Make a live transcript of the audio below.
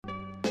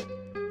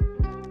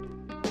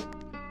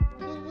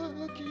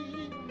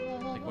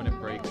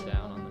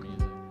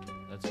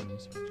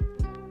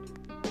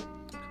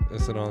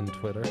Is it on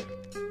Twitter?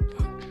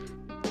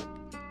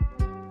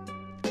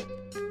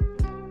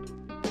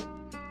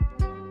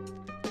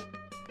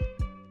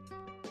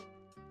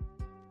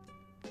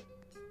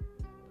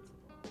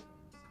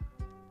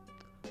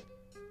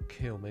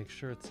 Okay, I'll make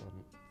sure it's on.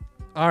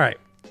 All right.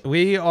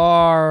 We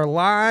are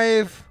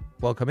live.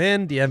 Welcome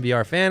in,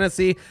 DNVR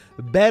Fantasy,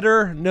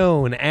 better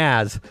known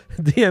as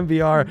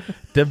DNVR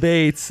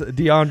Debates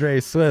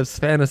DeAndre Swift's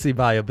Fantasy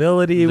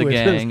Viability, The which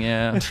gang, is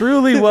yeah.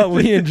 truly what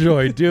we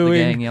enjoy doing.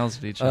 The gang yells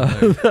at each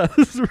other.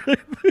 That's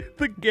right.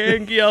 The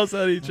gang yells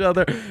at each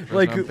other.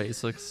 like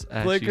basics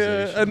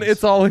An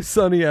It's Always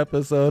Sunny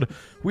episode.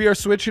 We are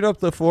switching up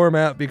the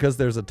format because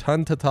there's a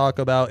ton to talk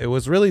about. It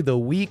was really the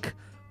week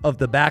of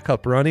the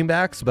backup running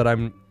backs,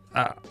 but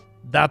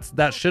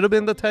that should have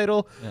been the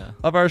title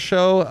of our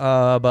show,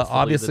 but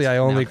obviously I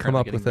only come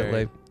up with it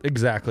late.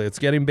 Exactly, it's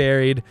getting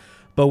buried,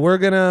 but we're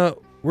gonna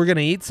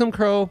eat some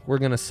crow. We're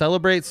gonna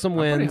celebrate some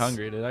wins. I'm pretty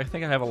hungry, dude. I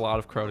think I have a lot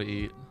of crow to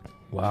eat.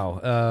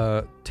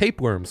 Wow,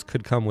 tapeworms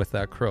could come with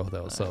that crow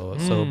though,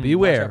 so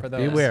beware.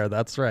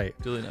 That's right.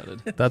 Duly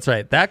noted. That's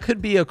right. That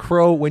could be a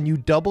crow when you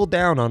double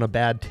down on a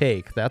bad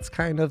take. That's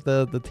kind of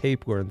the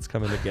tapeworms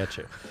coming to get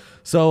you.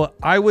 So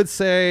I would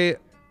say.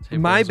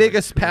 My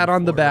biggest pat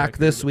on the back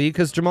this week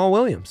is Jamal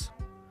Williams.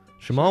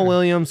 Jamal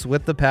Williams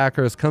with the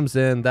Packers comes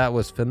in. That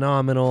was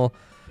phenomenal.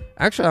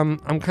 Actually,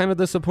 I'm kind of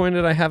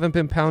disappointed I haven't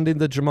been pounding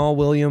the Jamal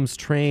Williams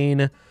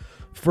train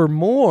for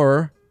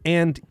more.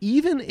 And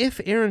even if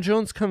Aaron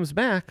Jones comes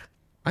back,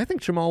 I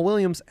think Jamal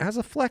Williams as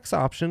a flex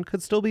option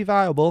could still be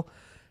viable.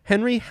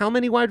 Henry, how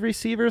many wide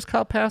receivers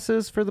caught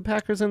passes for the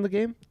Packers in the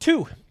game?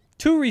 Two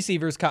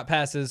receivers caught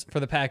passes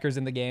for the Packers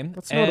in the game.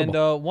 That's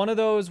notable. And one of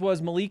those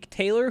was Malik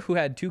Taylor, who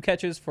had 2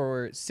 catches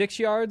for 6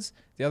 yards.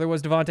 The other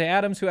was Devontae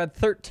Adams, who had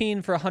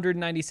 13 for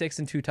 196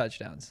 and 2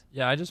 touchdowns.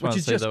 Yeah, I just want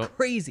to say, which is just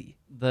crazy.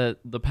 The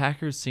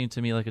Packers seem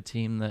to me like a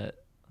team that,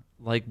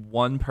 like,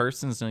 one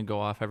person's going to go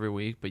off every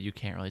week, but you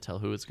can't really tell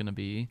who it's going to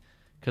be.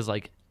 Because,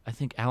 like, I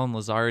think Alan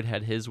Lazard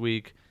had his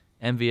week.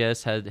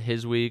 MVS had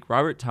his week.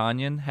 Robert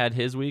Tonyan had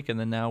his week, and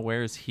then now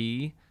where is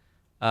he?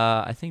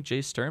 I think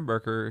Jay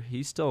Sternberger,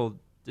 he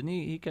still... Didn't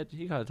he got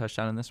a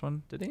touchdown in this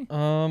one, did he?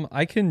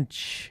 I can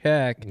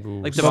check.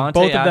 Like so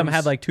both of them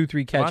had like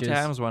 2-3 catches. Devontae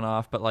Adams went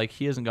off, but like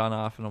he hasn't gone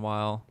off in a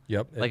while.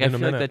 Yep. Like I feel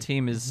like that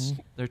team is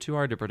they're too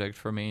hard to predict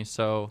for me.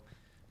 So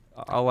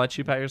I'll let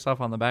you pat yourself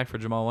on the back for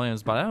Jamal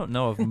Williams, but I don't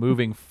know if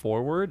moving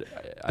forward,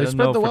 I don't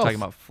know if we're talking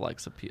about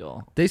flex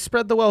appeal. They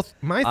spread the wealth.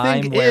 My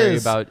thing I'm wary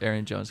is about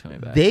Aaron Jones coming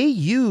back. They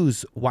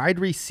use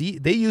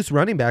they use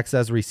running backs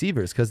as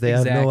receivers because they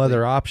have no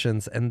other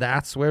options, and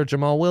that's where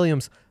Jamal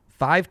Williams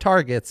 5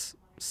 targets,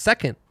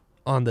 second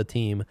on the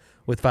team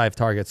with 5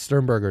 targets.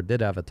 Sternberger did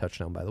have a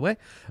touchdown, by the way.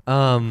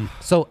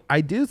 So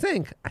I do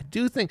think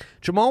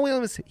Jamal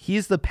Williams,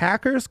 he's the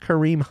Packers'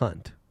 Kareem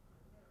Hunt.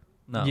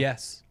 No.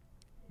 Yes.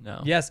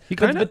 No. Yes. He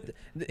kind of.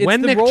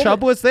 When Nick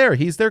Chubb was there,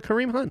 he's their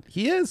Kareem Hunt.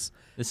 He is.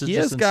 This is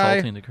just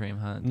insulting to Kareem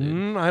Hunt,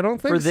 dude. I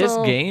don't think for this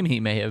so. game he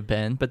may have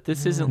been, but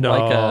this isn't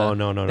No.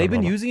 They've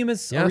been using him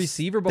as a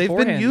receiver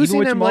beforehand. They've been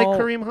using him like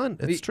Kareem Hunt.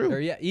 It's true.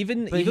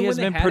 Even he when has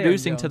they been had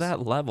producing Aaron to Jones.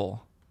 that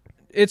level.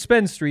 It's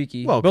been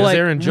streaky. Well, because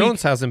Aaron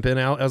Jones hasn't been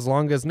out as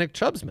long as Nick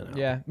Chubb's been out.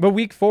 Yeah, but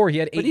week 4 he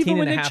had 18 But even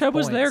when and a Nick half Chubb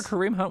points. was there,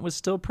 Kareem Hunt was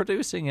still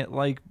producing at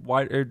like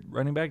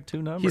running back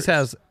 2 numbers. He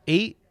has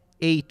 8,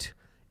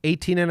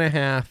 18 and a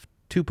half,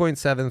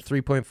 2.7,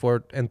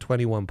 3.4, and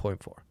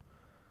 21.4.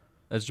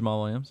 That's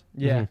Jamal Williams.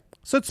 Yeah. Mm-hmm.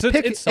 So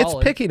it's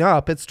solid. picking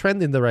up. It's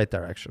trending the right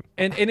direction.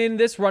 And in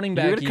this running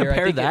back You're going to year, I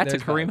compare think that to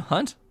there's Kareem value.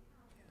 Hunt?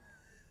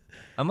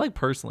 I'm like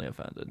personally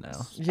offended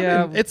now.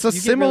 Yeah, I mean, it's a you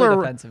get similar.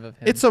 really defensive of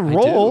him. It's a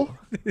role.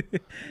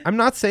 I'm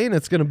not saying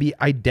it's going to be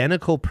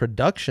identical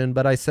production,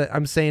 but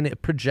I'm saying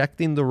it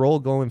projecting the role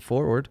going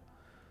forward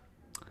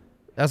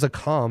as a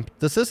comp.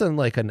 This isn't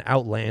like an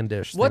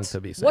outlandish thing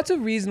to be saying. What's a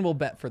reasonable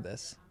bet for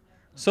this?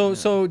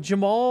 So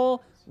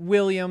Jamal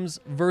Williams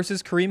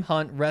versus Kareem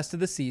Hunt rest of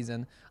the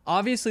season.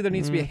 Obviously, there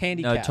needs to be a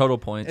handicap. No, total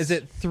points. Is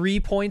it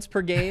 3 points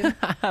per game?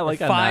 I like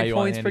 5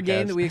 points per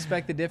game that we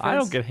expect the difference? I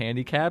don't get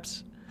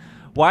handicaps.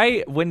 Why,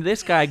 when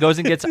this guy goes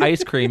and gets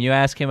ice cream, you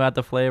ask him about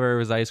the flavor of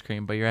his ice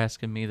cream, but you're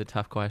asking me the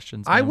tough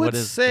questions. I would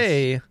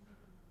say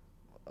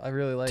I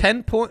really like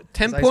 10 point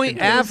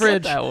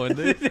average. That one,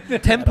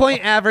 dude. 10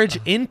 point average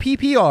in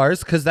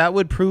PPRs, because that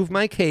would prove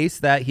my case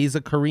that he's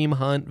a Kareem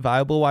Hunt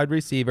viable wide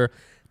receiver.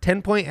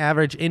 10 point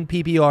average in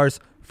PPRs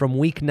from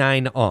week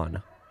 9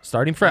 on,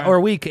 starting from or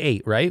week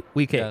 8, right?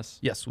 Week 8.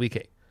 Yes, week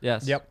 8.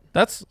 Yes. Yep.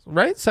 That's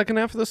right. Second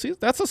half of the season.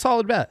 That's a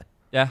solid bet.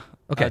 Yeah.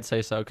 Okay. I'd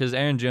say so, because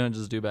Aaron Jones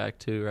is due back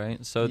too,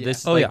 right? So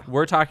this, yeah.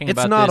 We're talking It's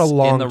about not this a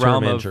in the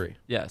realm long-term of injury.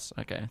 Yes.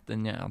 Okay.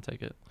 Then yeah, I'll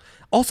take it.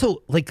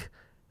 Also, like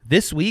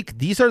this week,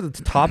 these are the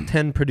top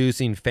 10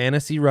 producing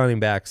fantasy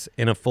running backs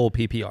in a full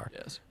PPR.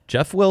 Yes.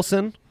 Jeff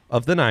Wilson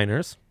of the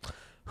Niners,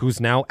 who's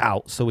now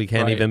out, so we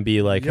can't even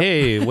be like,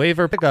 hey,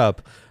 waiver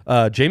pickup.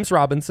 James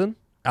Robinson,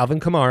 Alvin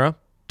Kamara,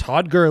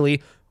 Todd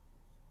Gurley,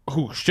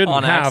 who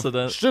shouldn't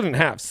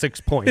have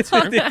 6 points.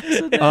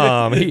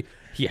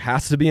 He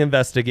has to be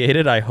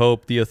investigated. I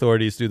hope the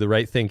authorities do the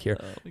right thing here.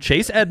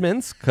 Chase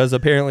Edmonds, because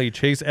apparently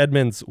Chase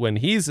Edmonds, when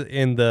he's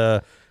in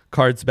the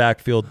Cards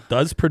backfield,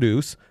 does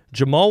produce.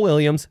 Jamal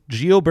Williams,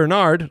 Gio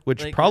Bernard,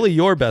 which probably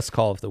your best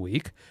call of the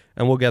week,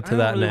 and we'll get to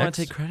that really next. I want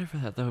to take credit for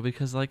that, though,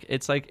 because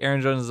it's like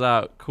Aaron Jones is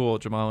out. Cool,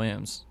 Jamal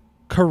Williams.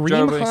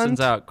 Kareem Hunt's Hunt,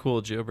 out.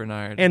 Cool, Gio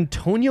Bernard.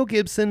 Antonio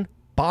Gibson,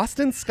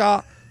 Boston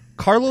Scott,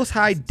 Carlos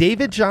Hyde,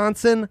 David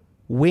Johnson,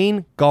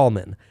 Wayne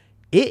Gallman.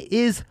 It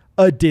is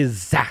a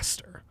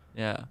disaster.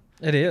 Yeah.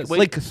 It is.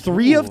 Like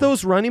three of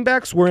those running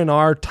backs were in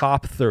our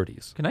top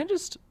 30s. Can I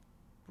just,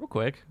 real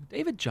quick,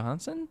 David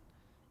Johnson,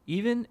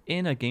 even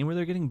in a game where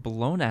they're getting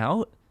blown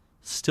out,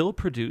 still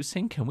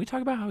producing. Can we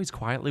talk about how he's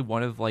quietly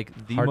one of the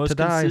most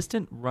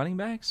consistent running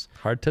backs?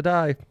 Hard to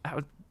die.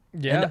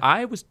 Yeah. And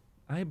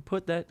I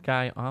put that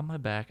guy on my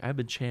back. I've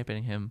been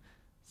championing him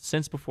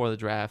since before the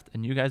draft,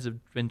 and you guys have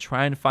been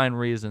trying to find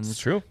reasons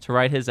to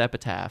write his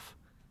epitaph.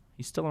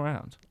 He's still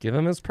around. Give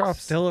him his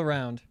props. Still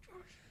around.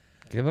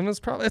 Give him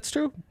his props. It's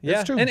true. Yeah.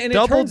 It's true. And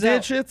double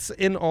digits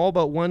in all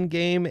but one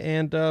game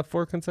and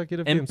 4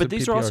 consecutive games. But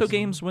these are also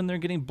games when they're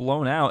getting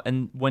blown out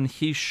and when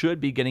he should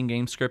be getting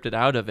games scripted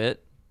out of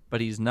it,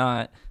 but he's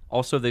not.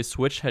 Also, they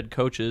switched head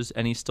coaches,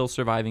 and he's still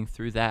surviving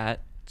through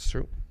that. It's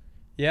true.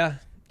 Yeah.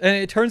 And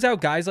it turns out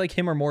guys like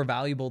him are more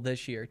valuable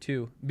this year,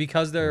 too,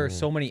 because there are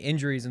so many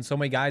injuries and so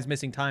many guys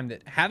missing time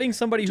that having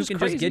somebody who can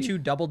just get you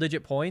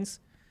double-digit points,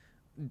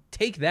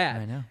 take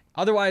that. I know.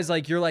 Otherwise,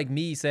 you're like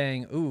me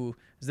saying, ooh,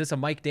 is this a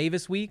Mike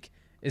Davis week?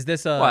 Is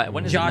this a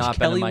When has Josh it not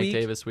Kelly been a Mike week?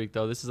 Davis week,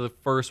 though? This is the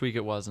first week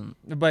it wasn't.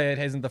 But it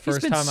isn't the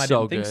first been time I so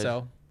didn't think good.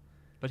 so.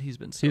 But he's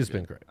been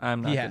been great.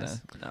 I'm not He going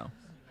has. to. No.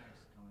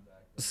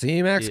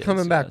 C-Max He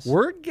coming is, back. yes.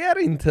 We're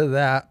getting to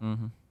that.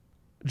 Mm-hmm.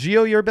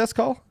 Gio, your best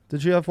call?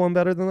 Did you have one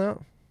better than that?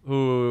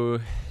 Ooh,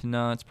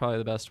 no, it's probably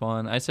the best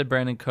one. I said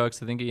Brandon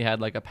Cooks. I think he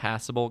had a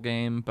passable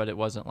game, but it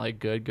wasn't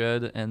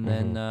good. And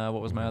then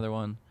what was my other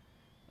one?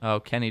 Oh,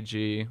 Kenny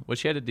G,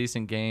 which he had a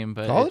decent game,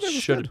 but it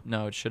should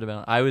have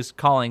been. I was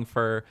calling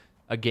for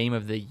a game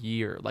of the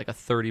year, a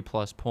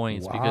 30+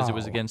 points because it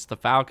was against the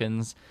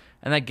Falcons,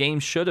 and that game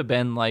should have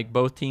been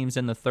both teams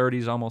in the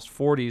 30s, almost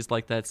 40s,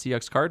 like that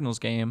Seahawks Cardinals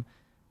game.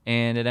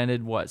 And it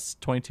ended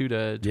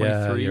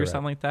 22-23 or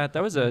something like that.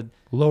 That was a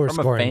lower from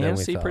a scoring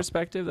fantasy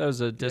perspective. That was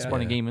a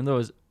disappointing game, even though it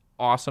was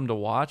awesome to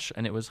watch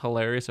and it was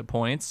hilarious at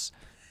points.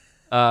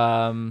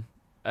 I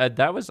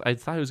thought it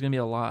was gonna be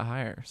a lot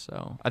higher.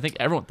 So I think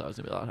everyone thought it was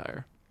gonna be a lot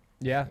higher.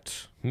 Yeah.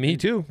 Me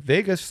too.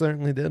 Vegas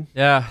certainly did.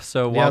 Yeah.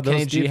 So while those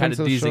Kenny G had a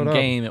defenses decent showed up.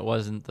 game, it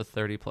wasn't the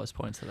 30+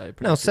 points that I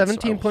predicted. No, so I will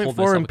hold 17.4 in myself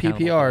accountable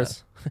for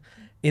PPRs.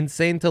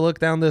 Insane to look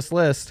down this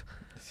list.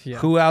 Yeah.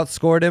 Who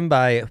outscored him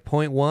by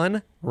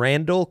 0.1?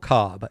 Randall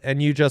Cobb.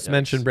 And you just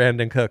mentioned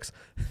Brandon Cooks.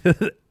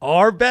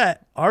 Our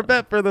bet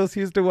for those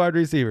Houston wide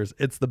receivers.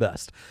 It's the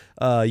best.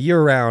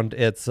 Year round,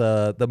 it's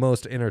the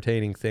most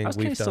entertaining thing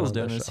we've done on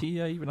this show. Is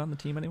he even on the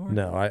team anymore?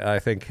 No, I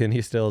think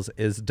Kenny Stills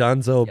is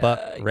donezo,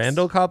 but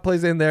Randall Cobb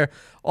plays in there.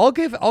 I'll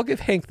give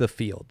Hank the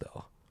field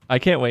though. I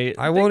can't wait.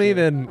 I won't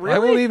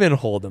even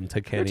hold him to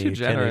Kenny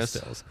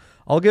Stills.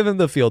 I'll give him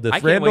the field.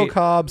 It's Randall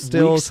Cobb,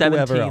 Stills,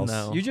 whoever else.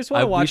 Though. You just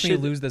want to watch me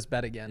lose this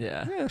bet again.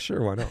 Yeah,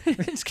 sure, why not?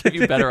 It's give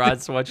you better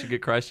odds to watch you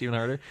get crushed even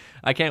harder.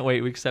 I can't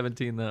wait. Week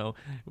 17 though,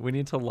 we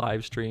need to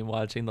live stream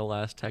watching the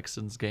last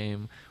Texans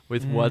game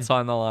with what's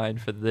on the line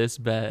for this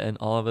bet and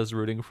all of us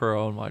rooting for our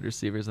own wide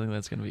receivers. I think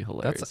that's going to be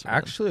hilarious. That's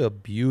actually a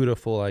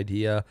beautiful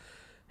idea.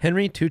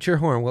 Henry, toot your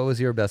horn. What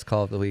was your best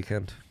call of the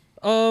weekend?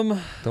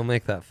 Don't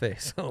make that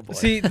face. Oh boy.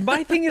 See,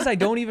 my thing is I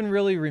don't even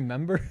really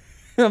remember.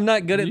 I'm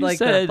not good at let's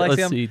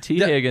see, T.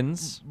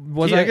 Higgins.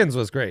 Higgins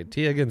was great.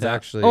 T. Higgins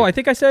actually. Oh, I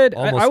think I said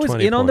I was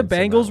 20 in on the points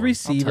in that Bengals one.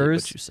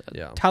 receivers. You said.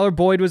 Yeah. Tyler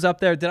Boyd was up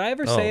there. Did I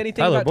ever say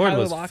anything Tyler about Boyd Tyler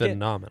was Lockett?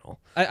 phenomenal.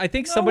 I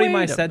think somebody wait might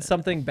a have said minute.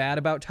 something bad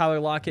about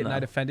Tyler Lockett, and No. I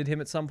defended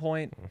him at some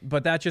point,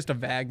 but that's just a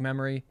vague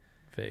memory.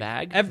 Fake.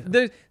 Bag?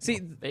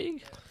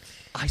 Big?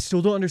 I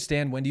still don't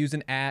understand when to use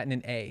an at and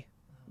an a.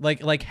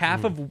 Like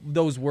half of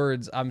those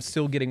words I'm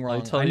still getting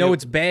wrong. I know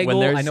it's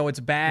bagel. I know it's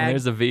bag. When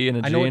there's a V and a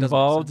I G know it doesn't make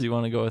involved, sense. you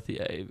want to go with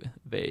the A.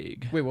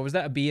 Vague. Wait, what was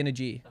that? A B and a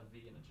G.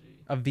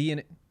 A V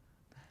and a...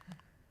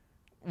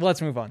 Well, let's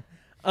move on.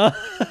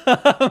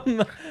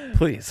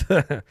 Please.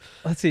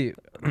 Let's see.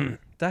 Did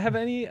I have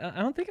any?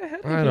 I don't think I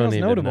had anything I don't else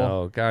even notable.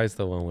 know. Guy's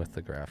the one with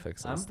the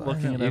graphics and I'm stuff.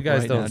 looking it You up guys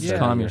right don't now. Just send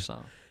calm me-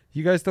 yourself.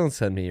 You guys don't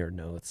send me your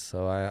notes,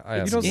 so I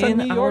have don't some send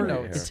me stuff your over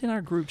notes. here. It's in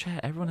our group chat.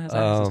 Everyone has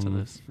access to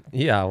this.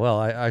 Yeah, well,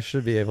 I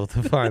should be able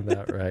to find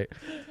that, right?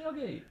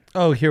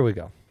 Oh, here we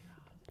go.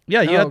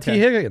 Yeah, you had okay. T.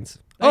 Higgins.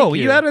 Thank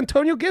you you. had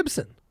Antonio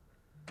Gibson.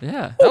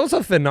 Yeah. That was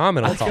a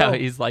phenomenal That's call. how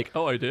he's like,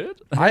 oh, I did?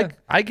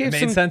 I gave Made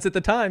some sense at the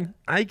time,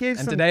 I gave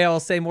and some today I'll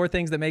say more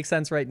things that make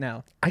sense right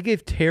now. I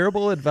gave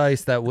terrible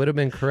advice that would have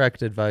been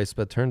correct advice,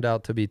 but turned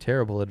out to be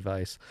terrible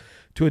advice.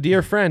 To a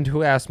dear friend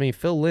who asked me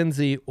Phil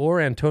Lindsay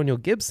or Antonio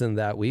Gibson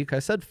that week, I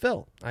said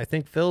Phil. I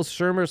think Phil's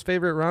Shermer's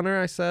favorite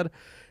runner, I said.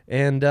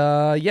 And,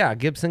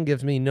 Gibson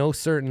gives me no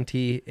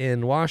certainty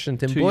in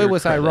Washington. Boy,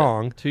 was I credit.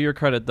 wrong. To your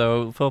credit,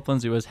 though, Philip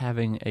Lindsay was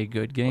having a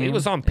good game. He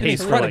was on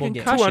pace for like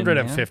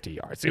 250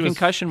 yards. The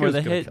concussion where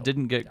the hit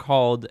didn't get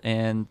called,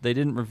 and they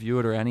didn't review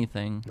it or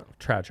anything. No,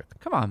 tragic.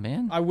 Come on,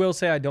 man. I will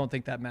say I don't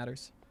think that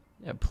matters.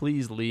 Yeah,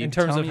 please leave. In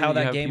terms Tell of me how you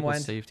that have game people's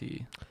went.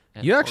 Safety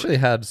You actually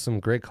had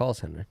some great calls,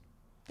 Henry.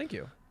 Thank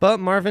you.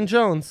 But Marvin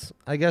Jones,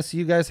 I guess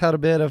you guys had a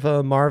bit of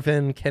a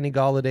Marvin-Kenny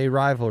Golladay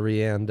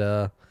rivalry,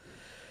 and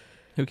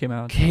who came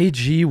out?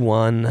 KG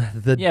won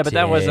the Yeah, but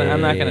that day. wasn't. I'm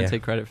not going to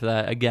take credit for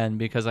that again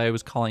because I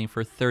was calling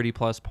for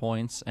 30-plus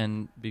points,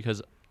 and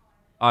because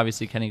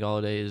obviously Kenny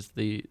Golladay is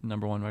the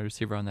number one wide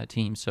receiver on that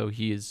team, so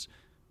he is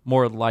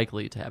more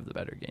likely to have the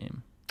better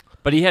game.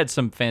 But he had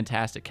some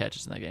fantastic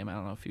catches in that game. I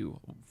don't know if you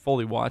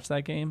fully watched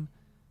that game,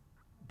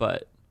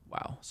 but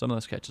wow, some of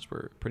those catches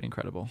were pretty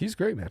incredible. He's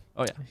great, man.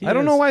 Oh, yeah. I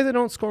don't know why they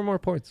don't score more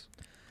points.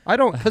 I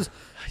don't, because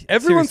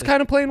everyone's Seriously.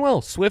 kind of playing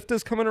well. Swift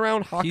is coming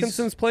around.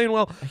 Hawkinson's playing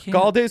well.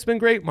 Galladay's been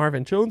great.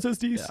 Marvin Jones is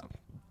decent. Yeah.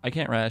 I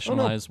can't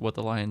rationalize what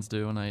the Lions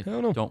do, and I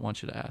don't know. don't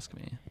want you to ask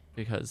me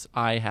because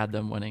I had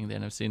them winning the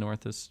NFC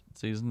North this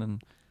season,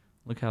 and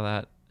look how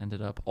that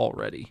ended up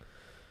already.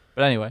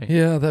 But anyway,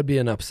 Yeah, that'd be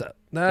an upset.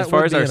 That as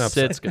far would as be our an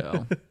upset. sits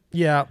go,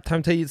 Yeah,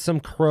 time to eat some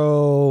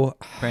crow.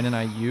 Brandon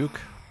Ayuk.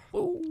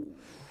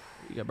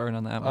 You got burned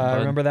on that one. I bud.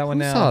 remember that one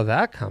Who now. saw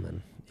that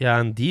coming? Yeah,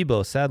 and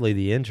Debo, sadly,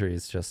 the injury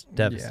is just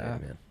devastating,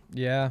 man.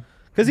 Yeah.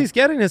 Because he's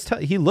getting his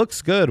he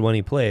looks good when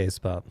he plays,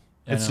 but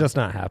I it's know. just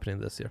not happening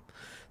this year.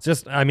 It's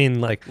just, I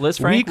mean, like, Liz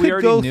Frank, we could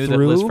already go knew through,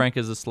 that Liz Frank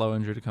is a slow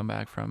injury to come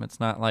back from. It's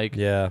not like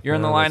Yeah, you're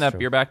in the no, that's lineup,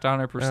 true. you're back to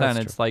 100%. That's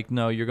It's true. like,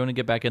 no, you're going to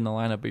get back in the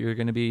lineup, but you're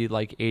going to be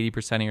like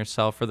 80% of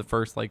yourself for the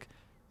first like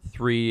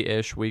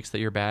 3-ish weeks that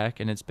you're back,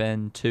 and it's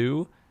been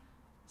 2.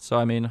 So,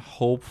 I mean,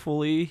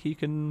 hopefully he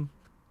can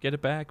get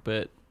it back,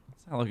 but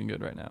it's not looking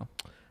good right now.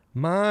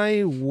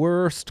 My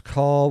worst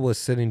call was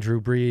sitting Drew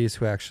Brees,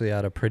 who actually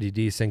had a pretty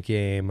decent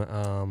game.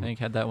 I think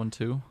had that one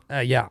too.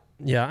 Yeah.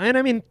 And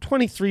I mean,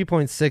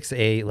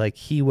 23.68, like,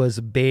 he was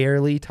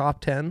barely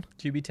top 10.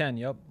 QB10,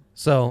 yep.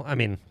 So, I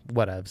mean,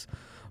 whatevs.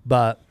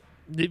 But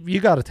you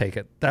got to take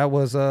it. That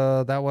wasn't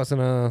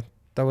a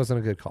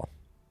good call.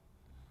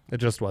 It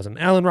just wasn't.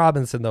 Allen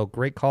Robinson, though,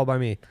 great call by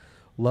me.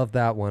 Love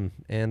that one.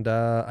 And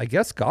I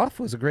guess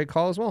Goff was a great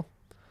call as well.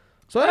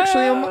 So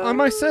actually, on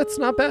my sets,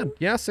 not bad.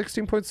 Yeah,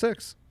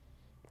 16.6.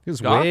 He was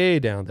Goff? way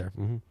down there.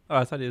 Mm-hmm. Oh,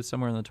 I thought he was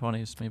somewhere in the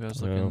 20s. Maybe I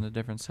was looking No. at a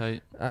different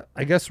site.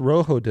 I guess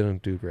Rojo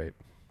didn't do great.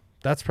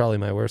 That's probably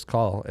my worst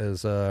call,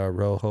 is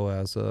Rojo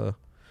as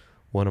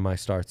one of my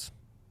starts.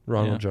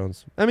 Ronald Yeah.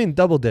 Jones. I mean,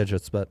 double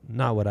digits, but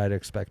not what I'd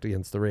expect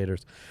against the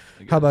Raiders.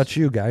 I How about guess.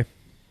 you, Guy?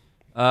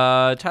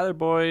 Tyler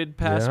Boyd,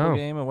 passable Yeah.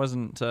 game. It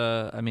wasn't,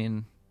 I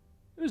mean,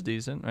 it was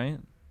decent, right?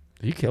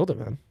 You killed it,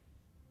 man.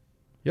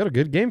 You had a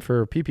good game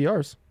for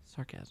PPRs.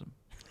 Sarcasm.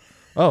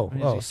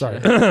 Oh,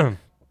 sorry.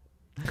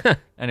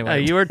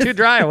 Anyway. You were too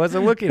dry. I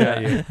wasn't looking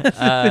at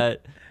you.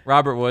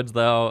 Robert Woods,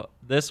 though,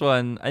 this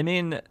one, I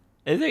mean,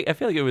 I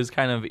feel like it was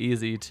kind of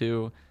easy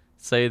to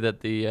say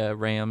that the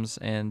Rams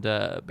and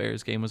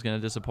Bears game was going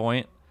to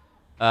disappoint.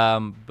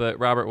 But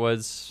Robert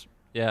Woods,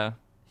 yeah,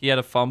 he had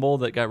a fumble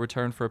that got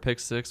returned for a pick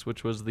 6,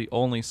 which was the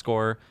only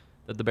score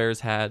that the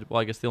Bears had.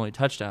 Well, I guess the only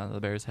touchdown that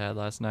the Bears had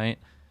last night.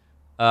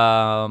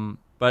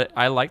 But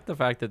I liked the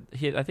fact that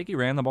I think he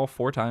ran the ball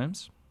 4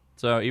 times.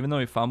 So even though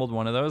he fumbled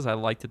one of those, I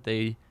liked that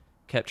they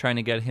kept trying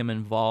to get him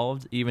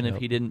involved, even if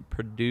he didn't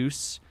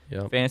produce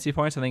fantasy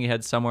points. I think he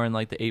had somewhere in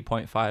like the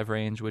 8.5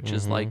 range, which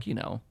is like,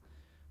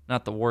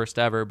 not the worst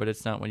ever, but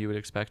it's not what you would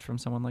expect from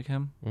someone like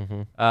him.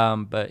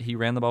 But he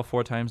ran the ball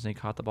 4 times, and he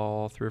caught the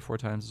ball 3 or 4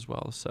 times as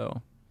well.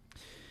 So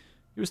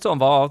he was still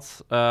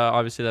involved.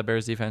 Obviously, that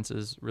Bears defense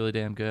is really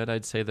damn good.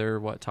 I'd say they're,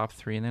 top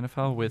 3 in the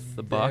NFL with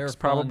the Bucks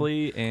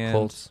probably, and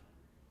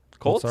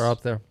Colts are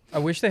up there. I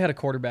wish they had a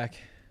quarterback.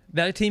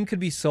 That team could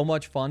be so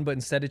much fun, but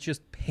instead it's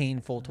just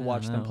painful to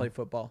watch them play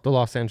football. The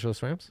Los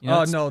Angeles Rams?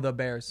 No, the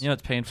Bears. You know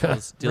what's painful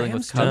is dealing with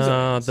Rams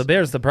Cousins. The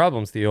Bears, the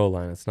problem's the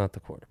O-line. It's not the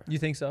quarterback. You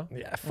think so?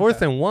 Yeah,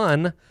 fourth and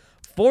one,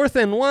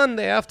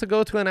 they have to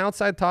go to an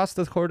outside toss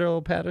to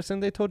Cordell Patterson.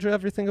 They told you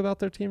everything about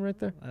their team right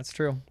there. That's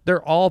true.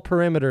 They're all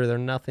perimeter. They're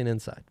nothing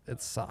inside.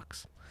 It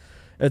sucks.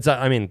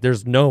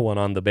 There's no one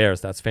on the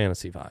Bears that's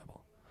fantasy viable.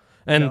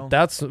 And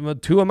that's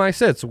 2 of my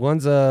sits.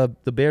 One's the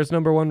Bears'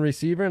 number 1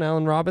 receiver, and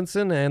Allen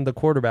Robinson, and the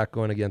quarterback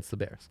going against the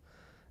Bears.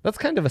 That's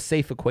kind of a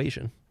safe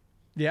equation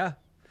Yeah.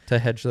 to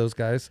hedge those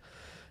guys.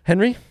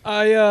 Henry?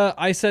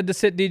 I said to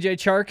sit DJ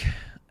Chark,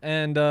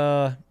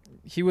 and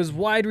he was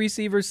wide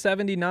receiver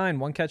 79,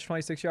 1 catch,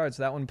 26 yards.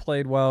 That one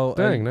played well.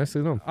 Dang,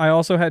 nicely done. I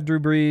also had Drew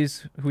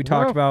Brees, who we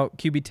talked about,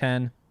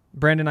 QB10.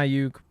 Brandon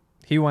Ayuk,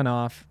 he went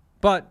off.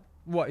 But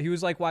he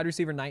was like wide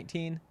receiver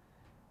 19.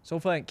 So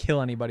if I didn't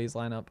kill anybody's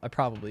lineup, I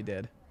probably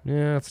did.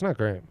 Yeah, it's not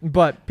great.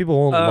 But People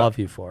won't love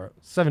you for it.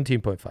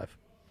 17.5.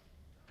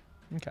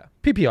 okay.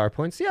 PPR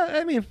points. Yeah,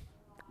 I mean,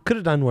 could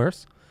have done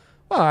worse.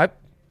 Well,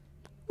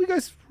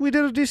 we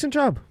did a decent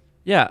job.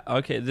 Yeah,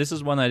 okay. This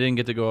is one I didn't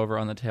get to go over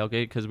on the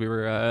tailgate because we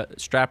were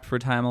strapped for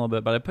time a little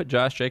bit, but I put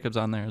Josh Jacobs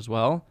on there as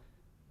well.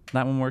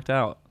 That one worked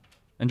out.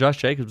 And Josh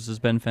Jacobs has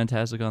been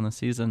fantastic on the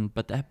season,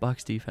 but that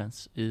Bucs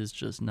defense is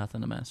just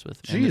nothing to mess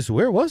with. Jeez,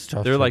 where was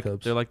Josh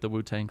Jacobs? They're like the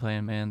Wu-Tang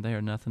Clan, man. They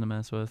are nothing to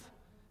mess with.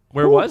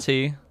 Where was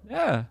he?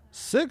 Yeah.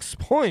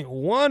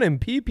 6.1 in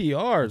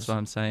PPRs. That's what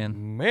I'm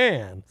saying.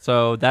 Man.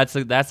 So that's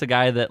a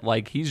guy that,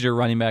 like, he's your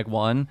running back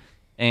one.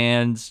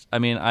 And, I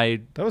mean, I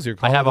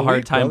have a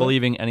hard time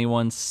believing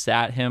anyone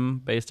sat him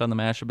based on the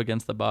matchup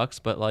against the Bucs,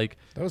 but, like,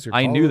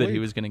 I knew that he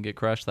was going to get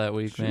crushed that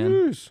week,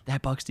 man.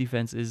 That Bucs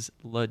defense is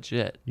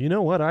legit. You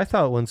know what? I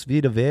thought once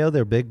Vita Vea,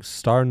 their big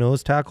star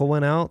nose tackle,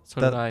 went out,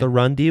 that the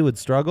run D would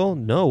struggle.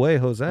 No way,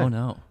 Jose. Oh,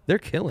 no. They're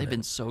killing They've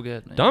been so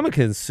good, man.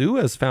 Dominican Sue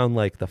has found,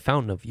 like, the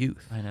fountain of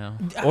youth. I know.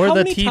 How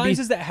many times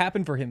has that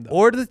happened for him, though?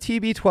 Or the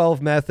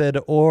TB12 method,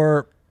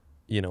 or...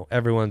 You know,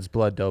 everyone's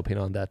blood doping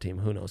on that team.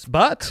 Who knows?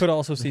 But could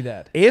also see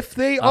that. If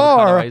they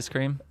avocado ice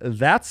cream,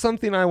 that's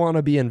something I want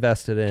to be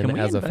invested in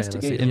as a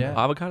fantasy.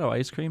 Avocado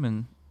ice cream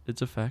and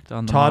its effect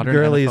on the Todd modern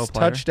Gurley's NFL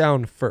player?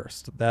 Touchdown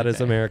first. That is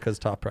America's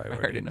top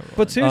priority.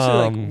 But seriously,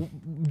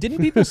 like, didn't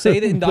people say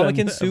that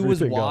Ndamukong Suh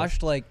was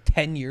washed like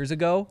 10 years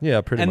ago?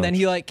 Yeah, pretty much. And then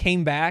he like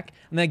came back,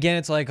 and then again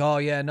it's like, oh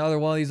yeah, another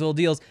one of these little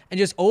deals, and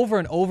just over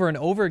and over and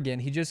over again,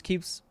 he just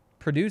keeps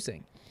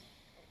producing.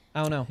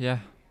 I don't know. Yeah.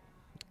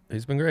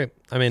 He's been great.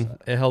 I mean,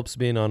 it helps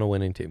being on a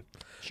winning team.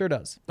 Sure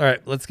does. All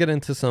right, let's get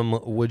into some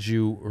would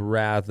you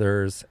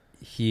rathers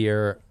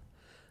here.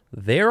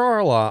 There are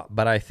a lot,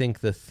 but I think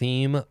the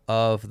theme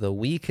of the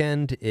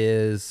weekend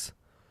is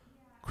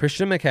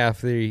Christian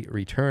McCaffrey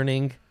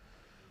returning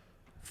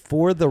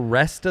for the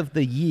rest of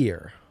the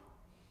year.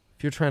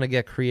 If you're trying to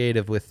get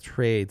creative with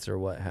trades or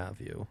what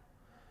have you,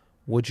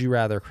 would you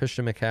rather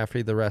Christian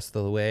McCaffrey the rest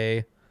of the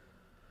way?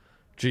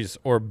 Jeez,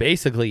 or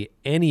basically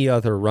any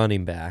other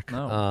running back.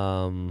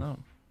 No.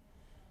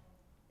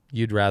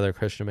 You'd rather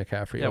Christian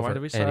McCaffrey over Yeah, why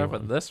did we start anyone.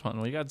 off with this one?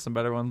 We got some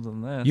better ones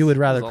than this. You would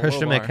rather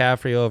Christian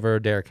McCaffrey over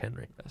Derrick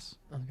Henry. Yes.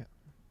 Okay.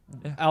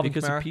 Yeah, Alvin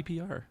because Kamara? of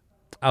PPR.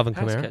 Alvin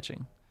Pass Kamara?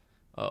 catching.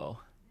 Oh.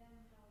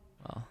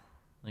 Well,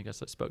 I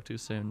guess I spoke too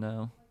soon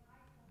now.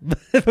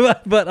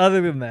 But other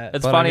than that,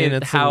 It's funny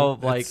how,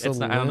 like, it's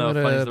not, I don't know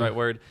if funny is the right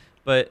word,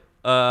 but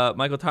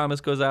Michael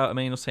Thomas goes out,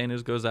 Emmanuel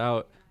Sanders goes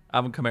out,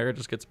 Alvin Kamara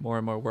just gets more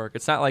and more work.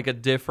 It's not like a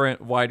different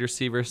wide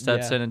receiver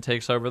steps in and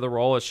takes over the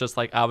role. It's just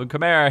like, Alvin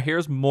Kamara,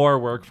 here's more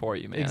work for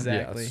you, man.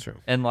 Exactly. Yeah, that's true.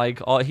 And like,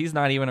 he's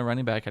not even a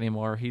running back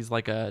anymore. He's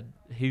like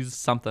he's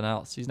something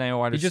else. He's not a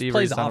wide receiver. Just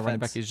plays he's not offense. a running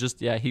back. He's just,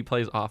 he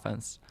plays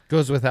offense.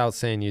 Goes without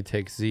saying you'd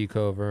take Zeke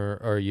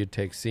over, or you'd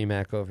take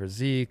C-Mac over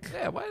Zeke.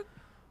 Yeah, what?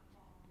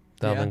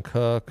 Dalvin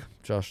Cook,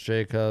 Josh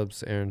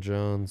Jacobs, Aaron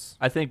Jones.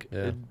 I think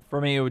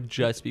for me, it would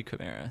just be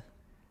Kamara.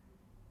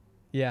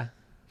 Yeah.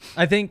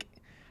 I think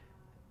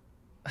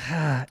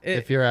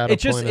if you're at a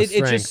point of strength,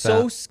 it's just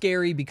so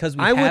scary because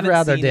I would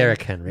rather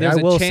Derrick Henry. I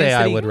will say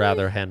I would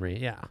rather Henry.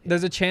 Yeah.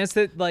 There's a chance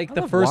that like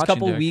the love first watching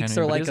couple Derrick weeks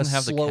Henry, are but he like a doesn't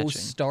have the slow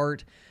catching.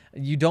 start.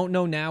 You don't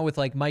know now with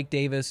like Mike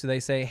Davis. So they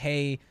say,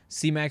 hey,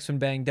 C-Mac's been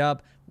banged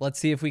up. Let's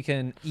see if we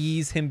can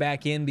ease him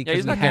back in because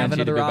he's we not have guaranteed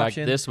to another go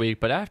option. back this week,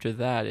 but after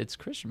that, it's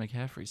Christian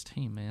McCaffrey's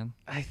team, man.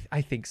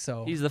 I think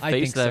so. He's the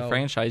face of that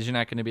franchise. You're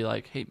not going to be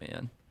like, hey,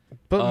 man.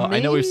 But I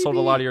know we've sold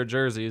a lot of your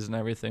jerseys and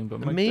everything,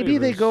 but Mike maybe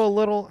they Davis, go a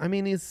little. I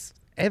mean,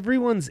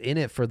 everyone's in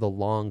it for the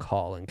long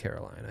haul in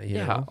Carolina. You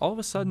know? All of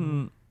a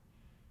sudden,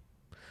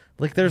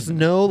 like there's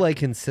no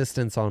like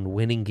insistence on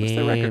winning games.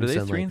 what's their record? Are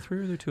they and, 3-3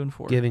 or they're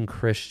 2-4? Giving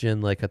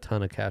Christian like a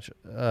ton of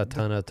touches.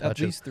 At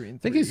least 3-3. I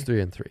think he's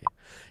 3-3.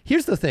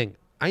 Here's the thing.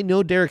 I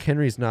know Derrick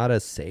Henry's not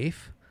as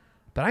safe,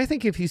 but I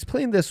think if he's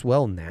playing this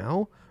well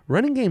now,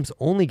 running games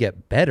only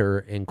get better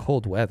in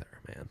cold weather,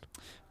 man.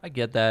 I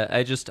get that.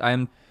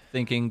 I'm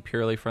thinking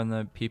purely from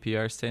the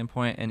PPR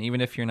standpoint, and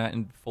even if you're not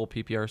in full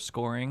PPR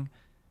scoring,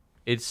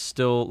 it's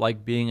still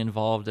like being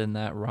involved in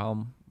that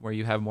realm where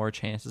you have more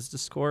chances to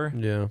score.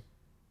 Yeah.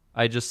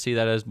 I just see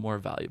that as more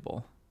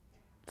valuable.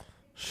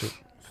 Shoot.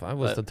 If I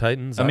was the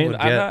Titans, I mean,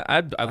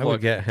 I'd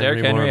get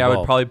Derrick Henry, I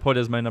would probably put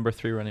as my number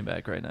 3 running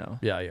back right now.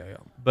 Yeah.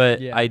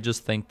 But I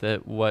just think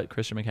that what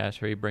Christian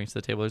McCaffrey brings to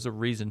the table, there's a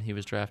reason he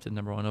was drafted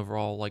number 1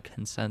 overall, like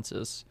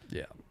consensus.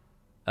 Yeah.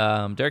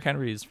 Derrick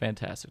Henry is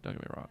fantastic, don't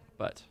get me wrong.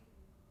 But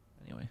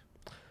anyway.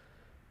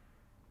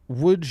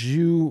 Would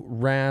you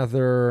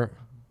rather...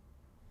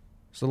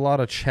 There's a lot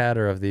of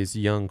chatter of these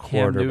young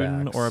Cam quarterbacks.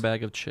 Newton or a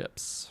bag of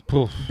chips?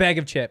 Bag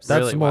of chips.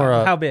 That's Really? more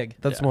Wow. How big?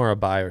 That's more a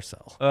buy or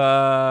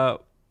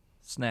sell.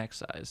 Snack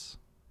size.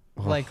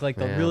 Like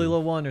the really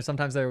little one, or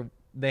sometimes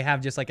they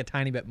have just like a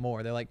tiny bit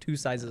more. They're like 2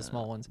 sizes of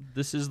small ones.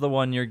 This is the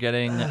one you're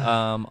getting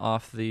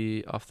off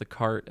the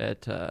cart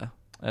at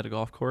a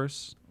golf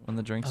course when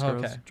the drinks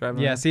goes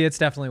driving. Yeah, around. see, it's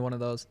definitely one of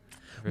those.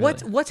 Really?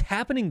 What's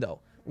happening though?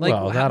 Like,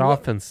 well, that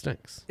offense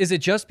stinks. Is it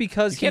just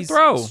because You can't he's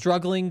throw.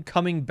 struggling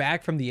coming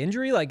back from the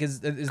injury? Like, is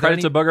Credit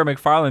to Booger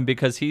McFarland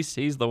because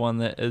he's the one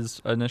that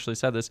has initially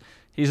said this.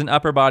 He's an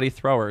upper body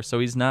thrower, so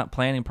he's not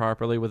planning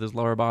properly with his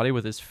lower body,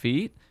 with his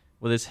feet,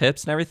 with his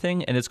hips and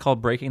everything, and it's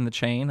called breaking the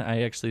chain.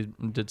 I actually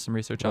did some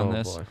research on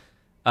this.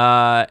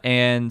 Boy.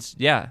 And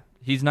yeah,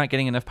 he's not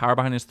getting enough power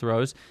behind his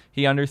throws.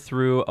 He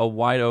underthrew a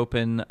wide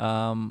open.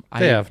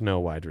 They have no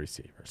wide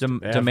receivers. They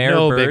have Demare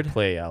no Bird. big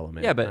play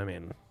element. Yeah, but I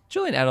mean,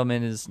 Julian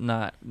Edelman is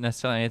not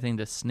necessarily anything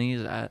to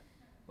sneeze at.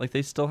 Like,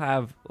 they still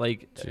have,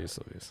 like... Jeez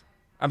Louise.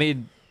 I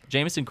mean,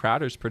 Jamison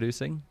Crowder's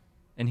producing,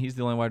 and he's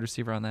the only wide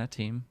receiver on that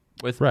team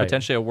with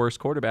potentially a worse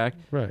quarterback.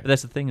 Right. But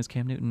that's the thing is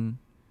Cam Newton,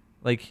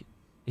 like,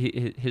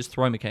 his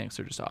throwing mechanics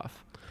are just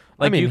off.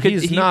 Like, I mean, you could,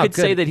 he's he not could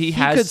good. say that he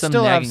has could some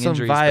still have nagging some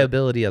injuries.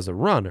 viability as a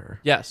runner.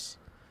 Yes.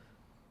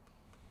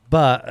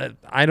 But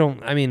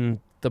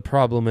the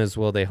problem is,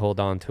 will they hold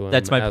on to him?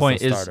 That's my as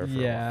point the is,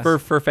 starter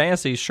for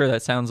fantasy, sure,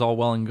 that sounds all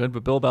well and good,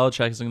 but Bill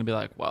Belichick is going to be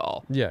like,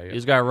 well,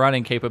 he's got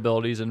running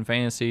capabilities, and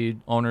fantasy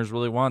owners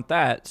really want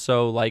that.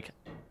 So, like,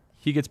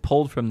 he gets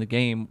pulled from the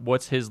game.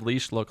 What's his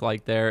leash look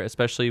like there,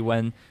 especially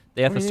when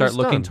they have to start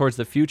looking towards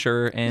the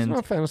future? And he's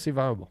not fantasy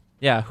viable.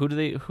 Yeah,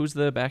 who's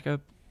the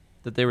backup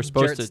that they were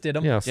supposed Jarrett to?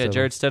 Stidham? Yeah,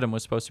 Jarrett Stidham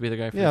was supposed to be the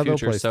guy for the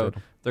future. So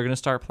Stidham. they're going to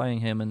start playing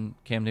him and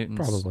Cam Newton's.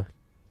 Probably.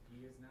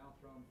 He has now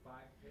thrown 5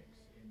 picks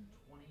in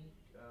 20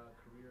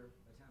 career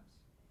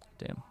attempts.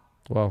 Damn.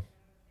 Well,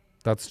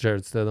 that's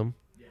Jarrett Stidham.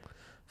 Yeah.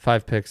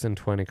 5 picks in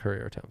 20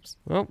 career attempts.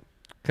 Well,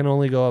 can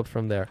only go up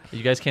from there.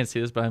 You guys can't see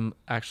this, but I'm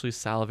actually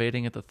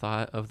salivating at the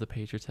thought of the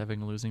Patriots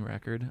having a losing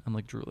record. I'm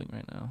like drooling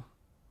right now.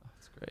 Oh,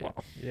 it's great.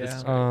 Wow.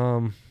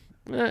 Yeah.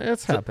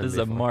 It's happened. This is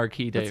a before.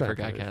 marquee day It's for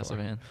Guy happened before.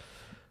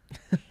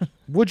 Casavan.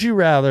 Would you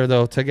rather,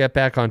 though, to get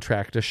back on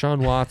track,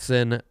 Deshaun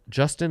Watson,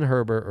 Justin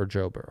Herbert, or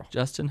Joe Burrow?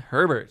 Justin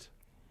Herbert.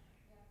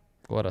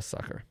 What a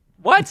sucker.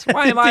 What?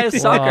 Why am I a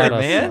sucker, What a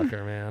man?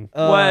 sucker, man.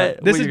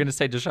 What? This You're is going to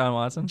say Deshaun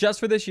Watson? just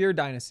for this year,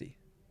 Dynasty.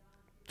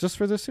 Just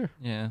for this year.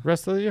 Yeah.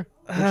 Rest of the year.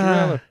 Would you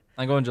rather?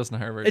 I'm going Justin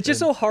Herbert. It's just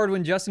dude. so hard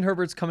when Justin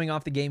Herbert's coming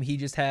off the game he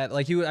just had.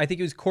 Like, I think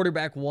he was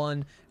quarterback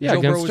 1. Yeah, Joe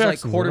against Burrow was like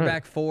Jacksonville,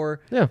 quarterback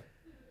 4. Yeah.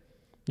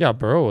 Yeah,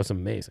 Burrow was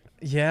amazing.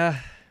 Yeah.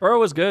 Burrow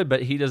was good,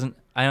 but he doesn't.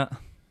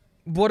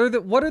 What are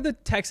the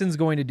Texans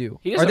going to do?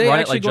 He Are doesn't they run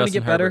it actually like going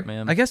Justin to get better? Herbert,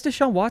 man. I guess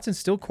Deshaun Watson's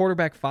still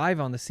quarterback 5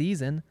 on the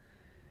season.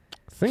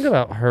 Thing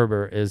about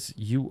Herbert is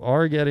you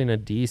are getting a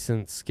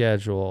decent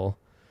schedule.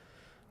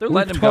 They're Week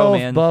letting him 12, go,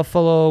 man.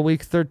 Buffalo.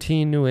 Week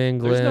 13, New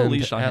England. There's no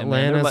leash on him,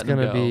 man. They're Atlanta's letting him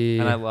going to go, be...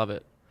 and I love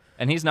it.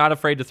 And he's not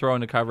afraid to throw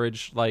into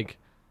coverage. Like,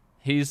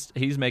 he's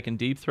making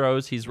deep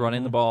throws. He's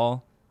running the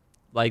ball.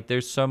 Like,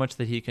 there's so much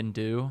that he can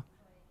do.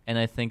 And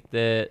I think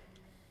that...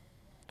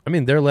 I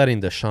mean, they're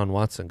letting Deshaun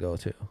Watson go,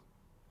 too.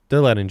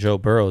 They're letting Joe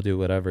Burrow do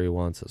whatever he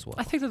wants as well.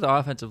 I think that the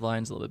offensive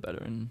line's a little bit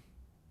better in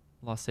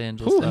Los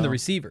Angeles. And though. the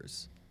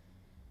receivers.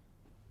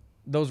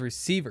 Those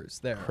receivers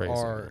there Crazy,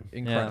 are man.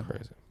 incredible.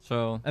 Crazy.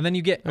 So, And then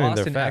you get I mean,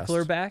 they're Austin fast.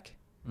 Eckler back.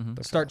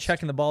 They're Start fast.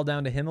 checking the ball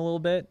down to him a little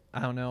bit.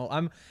 I don't know.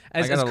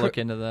 I got to look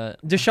into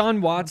that.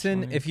 Deshaun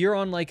Watson, if you're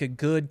on like a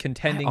good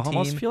contending I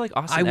almost team, feel like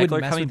I Austin would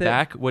Eckler mess coming with it.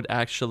 back would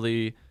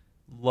actually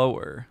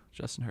lower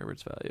Justin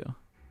Herbert's value.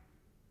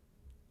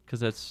 Because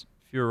that's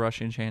fewer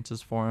rushing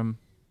chances for him.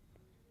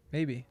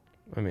 maybe.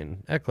 I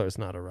mean, Eckler's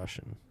not a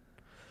Russian.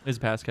 His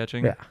pass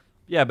catching. Yeah.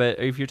 Yeah, but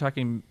if you're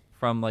talking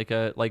from like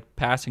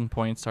passing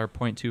points are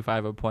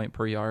 0.25 a point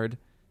per yard,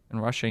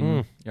 and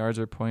rushing yards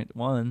are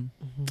 0.1.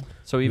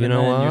 So even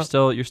know then,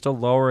 what? you're still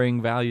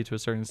lowering value to a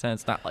certain extent.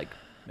 It's not like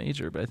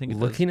major, but I think it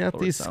Looking does at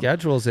lower these some.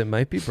 schedules, it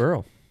might be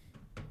Burrow.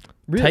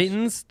 Really?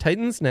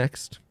 Titans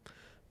next.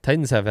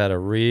 Titans have had a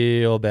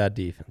real bad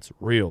defense.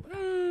 Real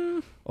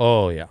bad.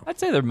 Oh, yeah. I'd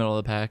say they're middle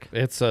of the pack.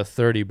 It's a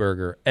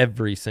 30-burger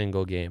every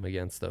single game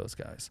against those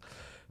guys.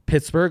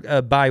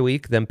 Pittsburgh, bye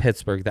week, then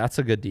Pittsburgh. That's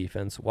a good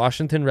defense.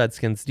 Washington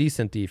Redskins,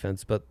 decent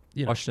defense, but,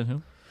 you know. Washington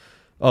who?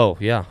 Oh,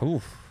 yeah.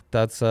 Oof.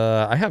 That's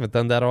I haven't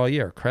done that all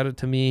year. Credit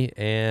to me,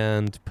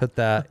 and put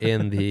that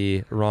in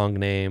the wrong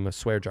name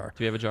swear jar.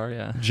 Do we have a jar?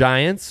 Yeah.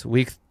 Giants,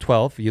 week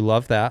 12. You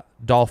love that.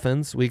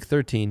 Dolphins, week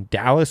 13.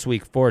 Dallas,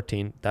 week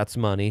 14. That's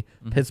money.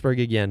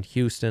 Pittsburgh again.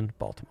 Houston,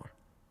 Baltimore.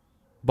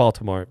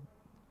 Baltimore,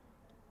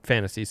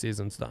 fantasy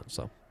season's done,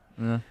 so.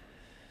 Yeah.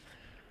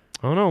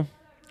 I don't know.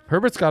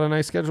 Herbert's got a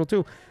nice schedule,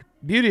 too.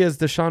 Beauty is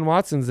Deshaun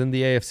Watson's in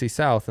the AFC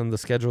South, and the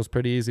schedule's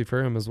pretty easy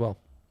for him as well.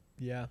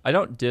 Yeah. I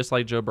don't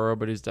dislike Joe Burrow,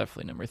 but he's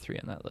definitely number 3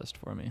 on that list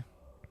for me.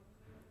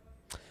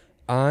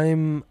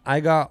 I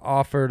got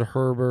offered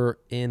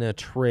Herbert in a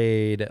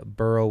trade.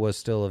 Burrow was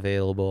still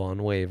available on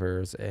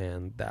waivers,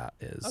 and that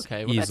is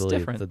Okay, well, that's easily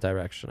different. the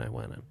direction I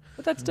went in.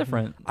 But that's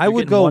different. I You're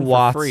would getting go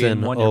one for free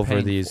and Watson one you're over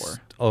paying these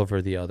for.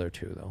 over the other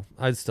two, though.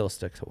 I'd still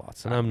stick to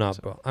Watson. I I'm not.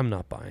 think so. I'm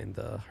not buying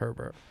the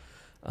Herbert.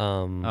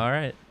 All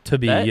right. To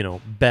be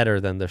Bet? better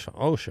than the.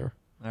 Oh sure.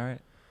 All right.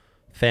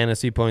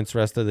 Fantasy points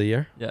rest of the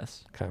year.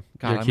 Yes. Okay.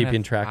 God, You're I'm keeping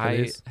gonna track of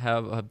these. I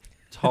have a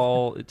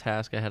tall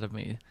task ahead of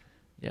me.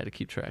 Yeah, to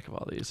keep track of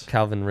all these.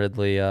 Calvin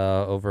Ridley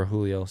over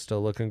Julio,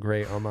 still looking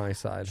great on my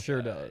side.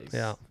 Sure does.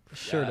 Yeah.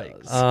 Sure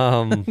Yikes.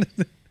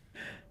 does.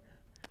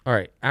 All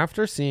right.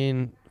 After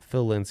seeing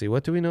Phil Lindsay,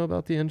 what do we know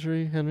about the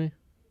injury, Henry?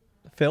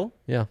 Phil,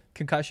 Yeah.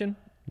 concussion.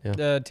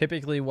 Yeah.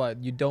 Typically,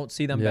 what you don't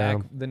see them Yeah.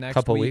 back the next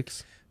Couple week.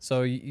 weeks.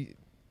 So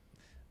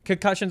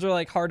concussions are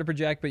like hard to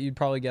project, but you'd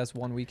probably guess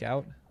 1 week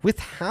out. With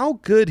how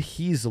good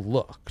he's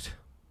looked,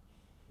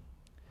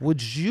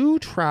 would you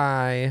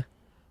try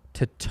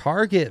to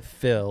target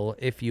Phil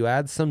if you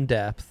add some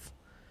depth.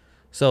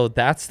 So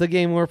that's the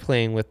game we're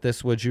playing with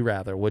this Would You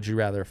Rather. Would you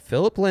rather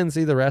Phillip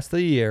Lindsay the rest of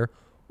the year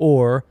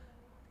or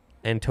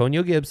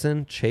Antonio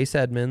Gibson, Chase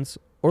Edmonds,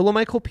 or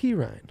LaMichael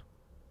Pirine?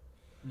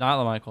 Not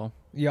LaMichael.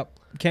 Yep.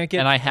 Can't get.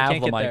 And I have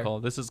can't get there.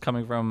 LaMichael. This is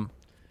coming from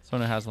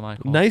someone who has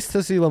LaMichael. Nice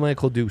to see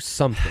LaMichael do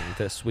something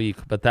this week,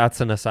 but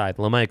that's an aside.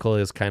 LaMichael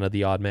is kind of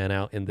the odd man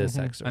out in this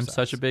exercise. I'm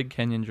such a big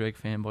Kenyon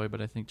Drake fanboy, but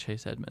I think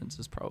Chase Edmonds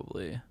is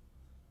probably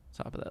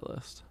top of that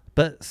list.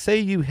 But say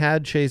you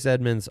had Chase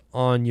Edmonds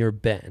on your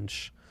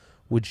bench,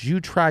 would you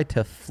try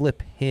to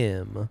flip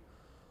him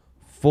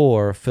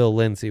for Phil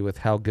Lindsay with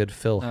how good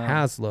Phil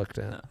has looked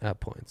at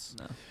points?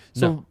 No.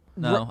 So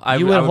No,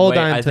 you would hold wait.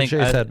 on I to think,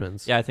 Chase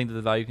Edmonds. Yeah, I think that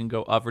the value can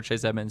go up for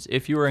Chase Edmonds.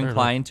 If you were Fair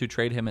inclined to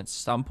trade him at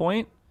some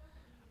point,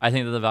 I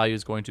think that the value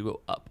is going to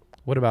go up.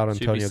 What about So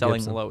you'd Antonio be selling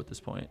Gibson? low at this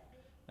point.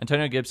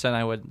 Antonio Gibson,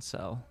 I wouldn't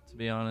sell, to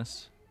be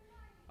honest.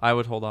 I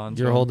would hold on to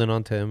You're him. holding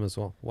on to him as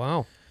well.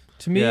 Wow.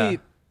 To me, Yeah.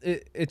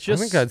 it's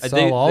just. I think I'd I sell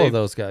think all of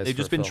those guys. They've for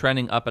just been Phil.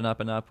 trending up and up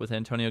and up with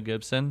Antonio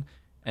Gibson,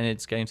 and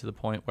it's getting to the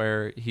point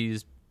where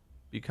he's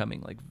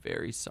becoming like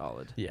very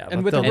solid. Yeah,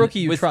 and but with a they'll- rookie,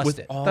 you with- trust with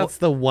it. all- that's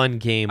the one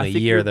game I a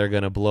think year you're- they're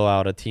going to blow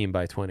out a team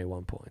by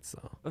 21 points,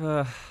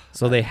 though.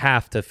 So they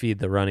have to feed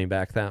the running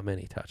back that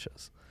many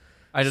touches.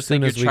 I just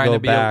Soon think as you're we trying go to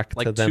be back to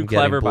like them too getting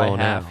clever by blown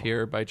half out.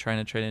 here by trying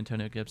to trade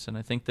Antonio Gibson.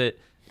 I think that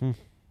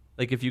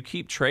like if you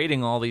keep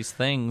trading all these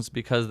things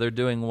because they're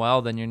doing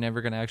well, then you're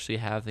never going to actually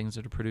have things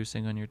that are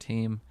producing on your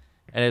team.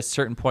 And at a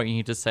certain point, you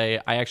need to say,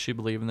 I actually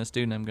believe in this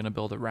dude and I'm going to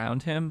build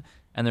around him.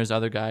 And there's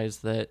other guys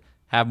that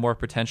have more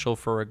potential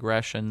for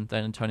regression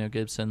than Antonio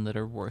Gibson that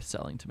are worth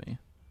selling to me.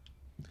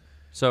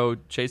 So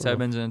Chase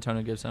Edmonds and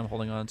Antonio Gibson I'm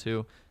holding on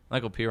to.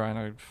 Michael Pirine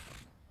are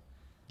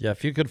Yeah,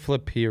 if you could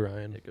flip P.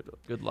 Ryan.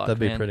 good luck, That'd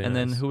be man. pretty And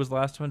nice. then who was the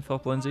last one?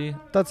 Phillip Lindsay?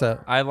 That's it.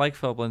 I like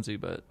Phillip Lindsay,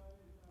 but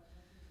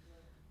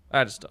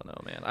I just don't know,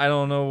 man. I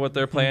don't know what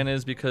their plan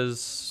is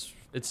because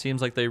it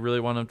seems like they really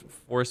want to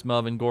force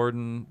Melvin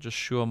Gordon, just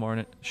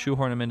shoehorn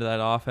him into that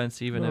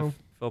offense, even if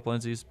Phillip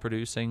Lindsay's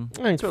producing. I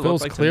think That's what it Phil's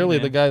looks like to me, clearly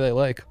man. the guy they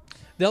like.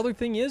 The other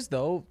thing is,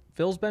 though,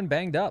 Phil's been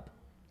banged up.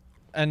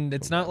 And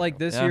it's not like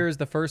this Yeah. year is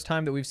the first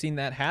time that we've seen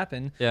that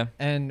happen. Yeah.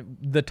 And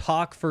the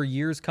talk for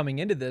years coming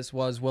into this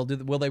was, well,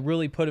 will they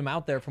really put him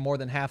out there for more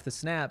than half the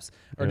snaps?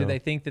 Or do Yeah. they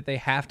think that they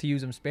have to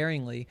use him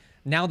sparingly?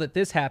 Now that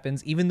this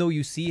happens, even though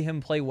you see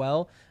him play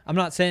well, I'm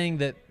not saying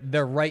that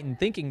they're right in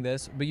thinking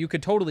this, but you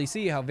could totally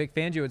see how Vic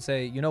Fangio would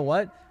say, you know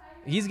what?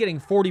 He's getting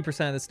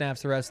 40% of the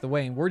snaps the rest of the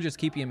way, and we're just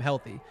keeping him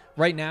healthy.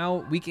 Right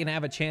now, we can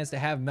have a chance to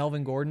have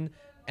Melvin Gordon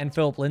and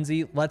Phillip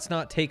Lindsay. Let's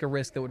not take a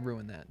risk that would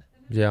ruin that.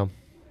 Yeah.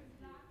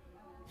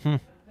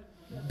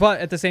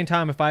 But at the same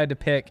time, if I had to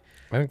pick,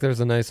 I think there's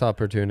a nice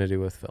opportunity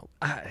with Phil.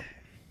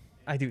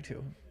 I do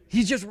too.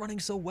 He's just running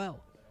so well.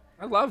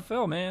 I love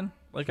Phil, man.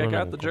 Like, I got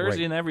Running the jersey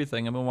great. and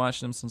everything. I've been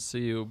watching him since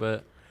CU,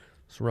 but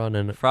It's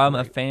running. from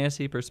a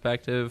fantasy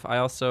perspective, I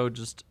also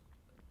just,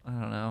 I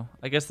don't know.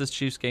 I guess this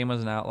Chiefs game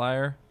was an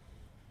outlier,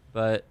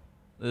 but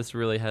this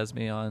really has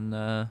me on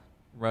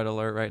red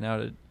alert right now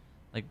to,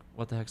 like,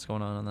 what the heck's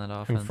going on that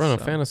offense. From a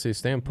So, fantasy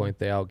standpoint,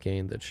 they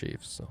outgained the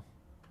Chiefs, so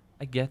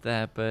I get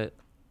that, but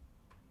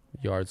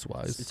yards it's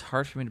wise.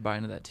 hard for me to buy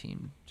into that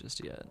team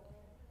just yet.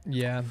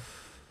 Yeah.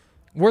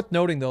 Worth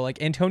noting, though,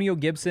 like Antonio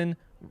Gibson,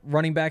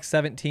 running back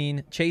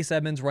 17, Chase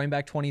Edmonds, running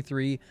back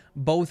 23,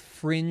 both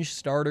fringe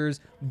starters,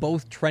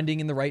 both trending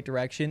in the right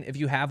direction. If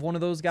you have one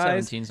of those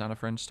guys, 17's not a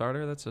fringe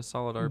starter. That's a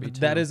solid RB2.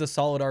 that is a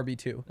solid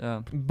RB2.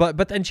 Yeah.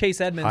 But then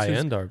Chase Edmonds, High who's-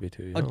 end RB2.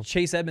 You know.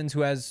 Chase Edmonds,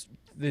 who has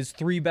his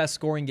 3 best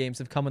scoring games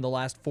have come in the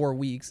last 4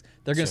 weeks.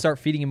 They're going to start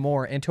feeding him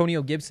more.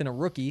 Antonio Gibson, a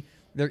rookie,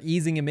 they're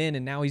easing him in,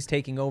 and now he's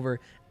taking over.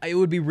 It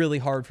would be really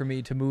hard for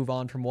me to move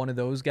on from one of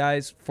those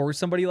guys. For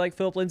somebody like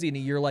Phillip Lindsay, in a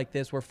year like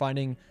this, we're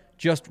finding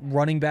just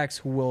running backs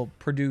who will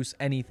produce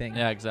anything.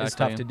 Yeah, It's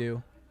exactly. tough to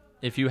do.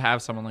 If you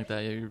have someone like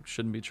that, you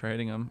shouldn't be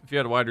trading them. If you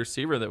had a wide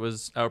receiver that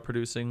was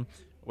outproducing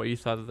what you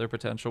thought that their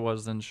potential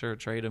was, then sure,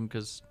 trade them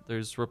because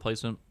there's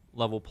replacement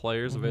level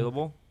players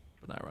available,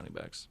 but not running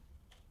backs.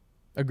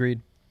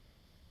 Agreed.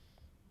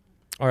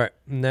 All right.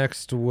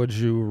 Next, would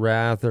you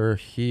rather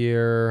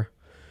hear?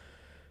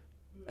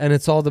 And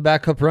it's all the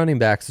backup running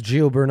backs: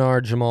 Gio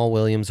Bernard, Jamal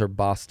Williams, or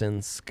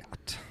Boston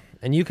Scott.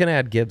 And you can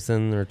add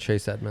Gibson or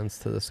Chase Edmonds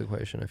to this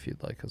equation if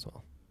you'd like as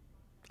well.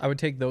 I would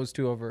take those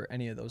two over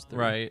any of those 3.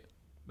 Right.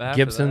 But after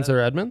Gibson's that, or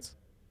Edmonds?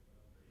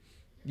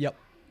 Yep.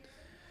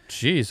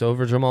 Jeez,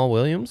 over Jamal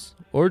Williams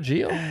or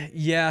Gio?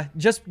 Yeah,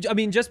 just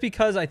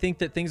because I think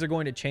that things are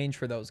going to change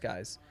for those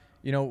guys.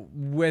 You know,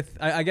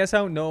 I guess I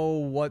don't know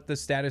what the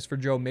status for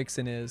Joe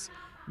Mixon is,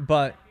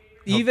 but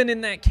even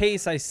in that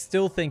case, I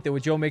still think that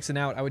with Joe Mixon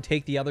out, I would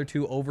take the other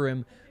 2 over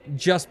him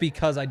just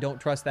because I don't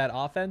trust that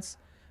offense.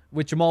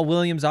 With Jamal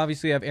Williams,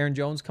 obviously, I have Aaron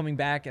Jones coming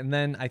back, and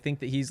then I think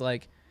that he's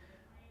like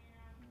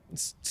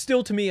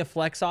still to me a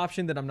flex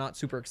option that I'm not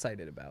super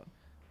excited about.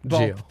 But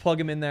I'll Gio.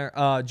 plug him in there,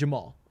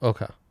 Jamal.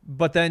 Okay.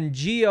 But then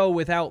Gio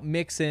without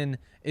Mixon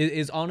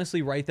is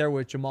honestly right there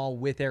with Jamal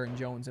with Aaron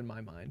Jones in my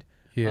mind.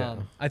 Yeah.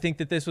 I think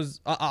that this was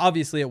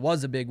obviously it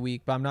was a big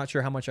week, but I'm not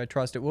sure how much I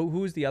trust it. Who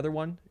was the other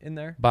one in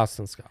there?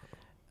 Boston Scott.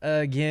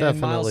 Again,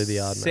 Definitely Miles the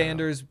odd man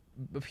Sanders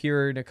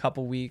here in a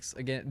couple weeks.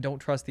 Again, don't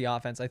trust the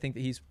offense. I think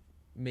that he's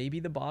maybe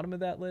the bottom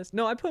of that list.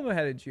 No, I put him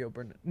ahead of Gio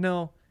Bernard.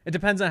 No, it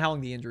depends on how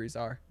long the injuries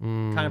are.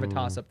 Kind of a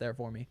toss up there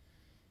for me.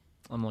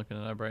 I'm looking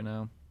it up right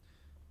now.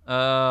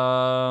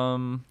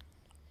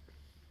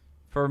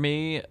 For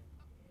me,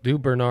 Do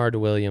Bernard,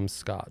 Williams,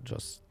 Scott,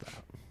 just that.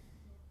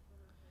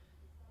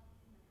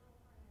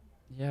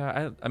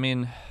 yeah, I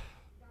mean,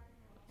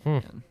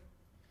 man.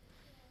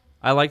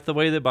 I like the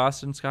way that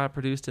Boston Scott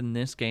produced in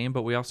this game,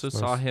 but we also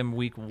saw him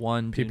week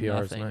 1 do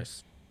PPR is nothing.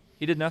 nice.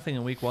 He did nothing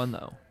in week 1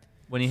 though,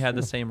 when he had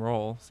the same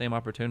role, same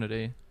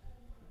opportunity.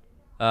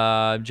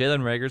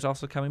 Jalen Reagor's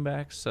also coming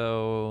back,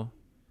 so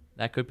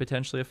that could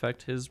potentially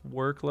affect his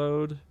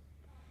workload.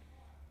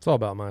 It's all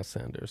about Miles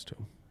Sanders,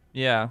 too.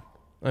 Yeah.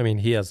 I mean,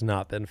 he has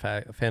not been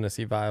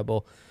fantasy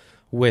viable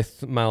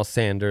with Miles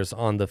Sanders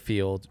on the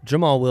field.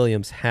 Jamal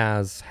Williams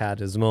has had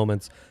his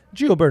moments.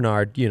 Gio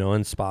Bernard,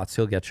 in spots,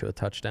 he'll get you a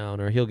touchdown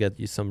or he'll get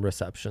you some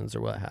receptions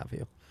or what have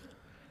you.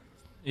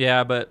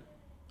 Yeah, but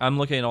I'm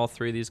looking at all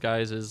three of these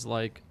guys as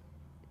like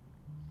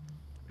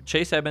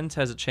Chase Edmonds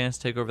has a chance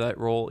to take over that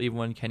role even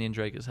when Kenyon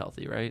Drake is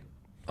healthy, right?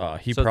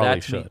 He So probably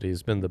that to me- should.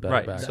 He's been the better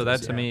Right. back. So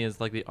that to me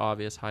is like the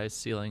obvious highest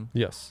ceiling.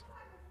 Yes.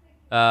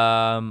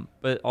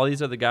 But all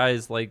these other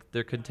guys, like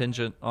they're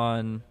contingent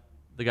on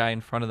the guy in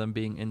front of them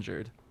being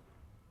injured.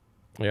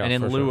 Yeah, and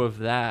in for lieu sure. of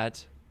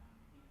that,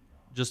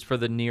 just for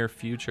the near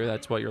future,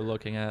 that's what you're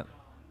looking at.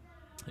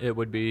 It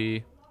would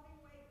be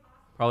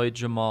probably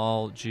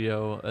Jamal,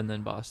 Gio, and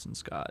then Boston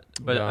Scott.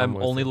 But Yeah, I'm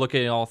with only you.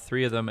 looking at all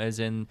three of them as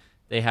in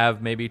they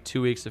have maybe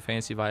 2 weeks of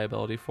fantasy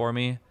viability for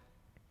me,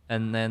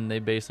 and then they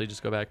basically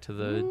just go back to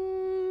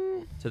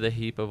the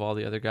heap of all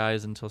the other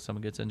guys until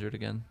someone gets injured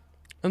again.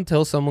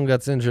 Until someone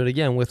gets injured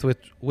again.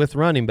 With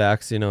running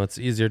backs, it's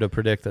easier to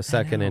predict the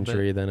second know, but-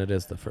 injury than it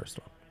is the first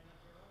one.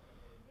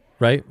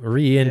 Right?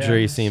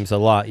 Re-injury Yeah. seems a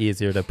lot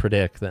easier to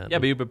predict than Yeah,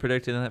 but you've been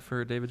predicting that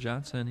for David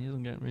Johnson. He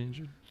doesn't get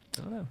re-injured.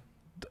 I don't know.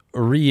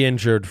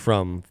 re-injured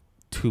from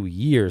 2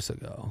 years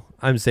ago.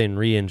 I'm saying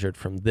re-injured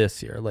from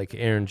this year, like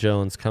Aaron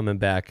Jones coming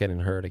back getting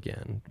hurt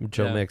again,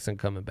 Joe Yeah. Mixon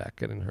coming back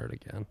getting hurt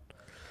again.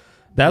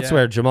 That's Yeah.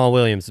 where Jamal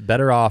Williams,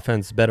 better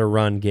offense, better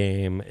run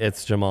game.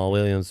 It's Jamal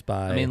Williams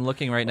by I mean,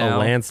 looking right a now,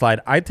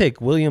 landslide. I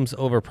take Williams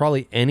over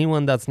probably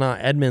anyone that's not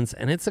Edmonds,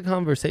 and it's a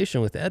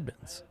conversation with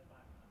Edmonds.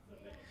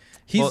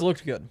 He's Well,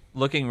 looked good.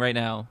 looking right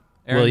now,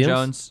 Aaron Williams?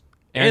 Jones,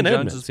 Aaron And Jones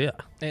Edmonds, is yeah.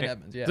 And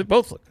Edmonds, yeah. They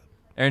both look good.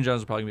 Aaron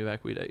Jones is probably gonna be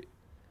back week 8.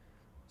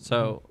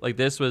 So like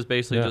this was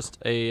basically Yeah. just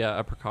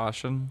a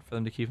precaution for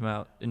them to keep him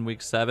out in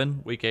week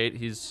 7. Week 8,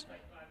 he's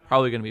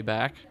probably gonna be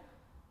back.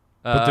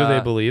 But do they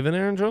believe in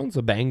Aaron Jones?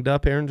 A banged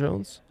up Aaron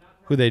Jones?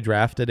 Who they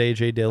drafted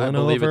A.J. Dillon I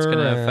believe it's over,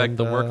 going to affect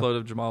the and, workload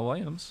of Jamal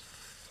Williams.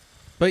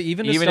 But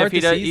even to Even start if he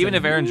the does, season, even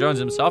if Aaron Jones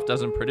himself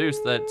doesn't produce,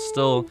 that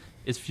still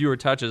is fewer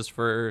touches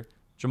for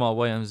Jamal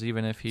Williams.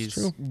 Even if he's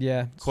true.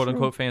 yeah, quote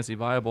unquote fantasy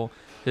viable,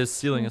 his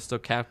ceiling is still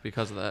capped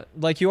because of that.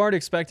 like you aren't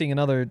expecting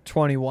another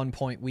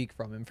 21-point week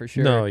from him for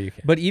sure. No, you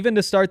can't. But even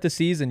to start the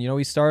season,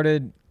 he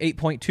started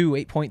 8.2,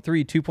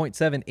 8.3,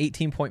 2.7,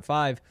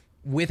 18.5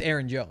 with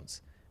Aaron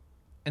Jones.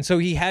 And so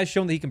he has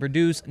shown that he can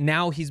produce.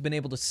 Now he's been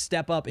able to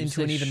step up You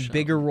into an say even shown,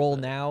 bigger role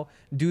but- now.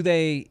 Do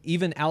they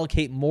even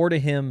allocate more to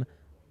him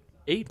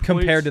 8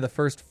 compared points, to the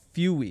first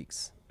few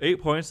weeks?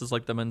 8 points is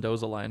like the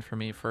Mendoza line for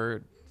me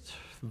for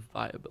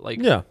vibe. Like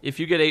Yeah. if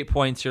you get 8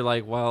 points, you're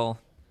like, well,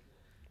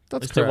 at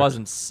That's least correct. it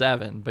wasn't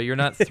 7, but you're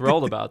not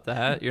thrilled about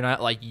that. You're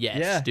not like, yes,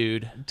 Yeah,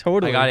 dude.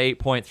 Totally. I got 8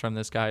 points from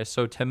this guy.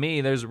 So to me,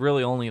 there's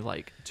really only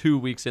like 2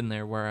 weeks in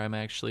there where I'm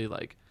actually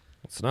like,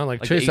 It's not like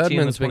like Chase 18 to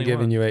Edmonds been 21.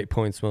 giving you 8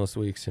 points most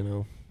weeks,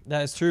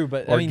 That is true,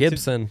 but Or I mean,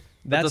 Gibson.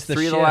 that's that's the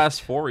 3 of the shift.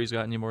 last 4 he's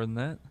gotten you more than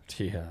that.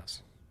 He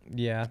has.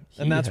 Yeah,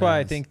 He and that's why I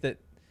has. think that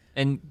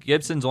And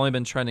Gibson's only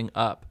been trending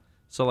up.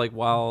 So like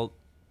while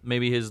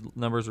maybe his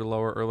numbers were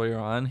lower earlier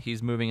on,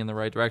 he's moving in the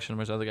right direction,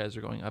 whereas other guys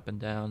are going up and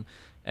down.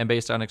 And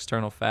based on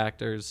external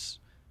factors,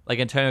 like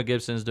Antonio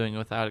Gibson is doing it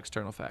without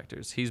external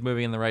factors. He's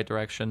moving in the right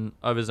direction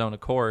of his own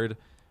accord,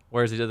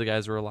 whereas these other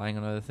guys are relying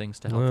on other things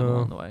to help them Well.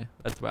 along the way.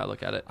 That's the way I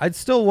look at it. I'd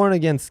still warn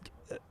against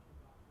Real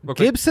quick,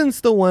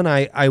 Gibson's the one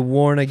I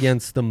warn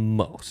against the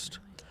most.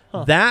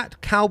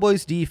 That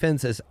Cowboys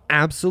defense is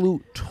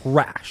absolute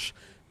trash.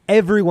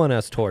 Everyone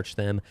has torched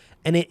them,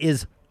 and it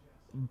is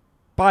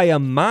by a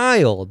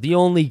mile the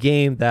only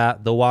game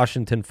that the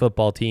Washington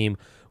football team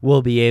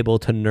will be able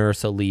to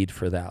nurse a lead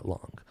for that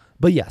long.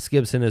 But yes,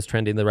 Gibson is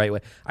trending the right way.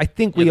 I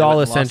think yeah, we they all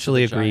went and lost to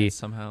essentially the agree. Giants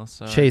somehow.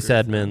 So I Chase agree with that.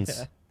 Edmonds,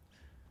 Yeah.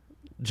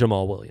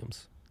 Jamal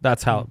Williams.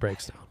 That's how it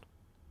breaks down.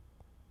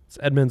 It's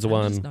Edmonds I'm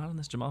one. just not on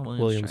this Jamal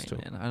Williams, Williams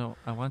train, two. man.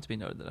 I want it to be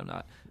noted that I'm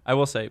not. I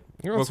will say, You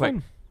know, real it's quick,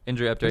 fine.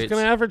 injury He's updates.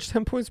 going to average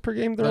 10 points per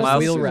game the those rest of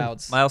the wheel season.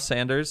 routes, Miles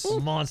Sanders,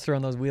 monster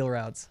on those wheel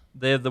routes.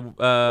 they have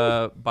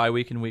the bye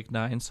week in week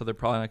 9, so they're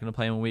probably not going to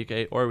play him in week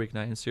 8 or week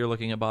 9. So you're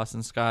looking at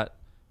Boston Scott,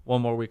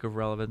 one more week of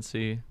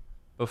relevancy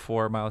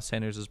before Miles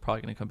Sanders is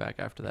probably going to come back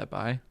after that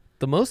bye.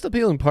 The most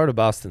appealing part of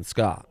Boston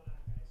Scott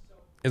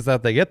is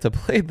that they get to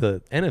play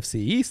the NFC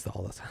East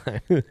all the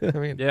time. I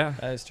mean, Yeah,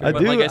 That is true. I But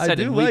do- like I said,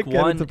 do in like week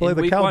getting one, to play in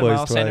the week Cowboys one,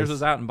 Miles Sanders twice.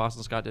 was out and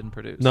Boston Scott didn't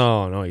produce.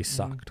 No, he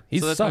sucked. He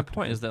so that's sucked. my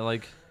point. Is that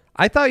like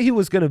I thought he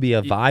was going to be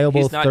a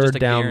viable he's not just third a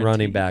down guarantee.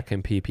 running back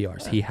in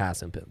PPRs. He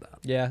hasn't been that.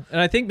 Yeah,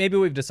 and I think maybe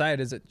what we've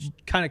decided is it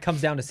kind of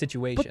comes down to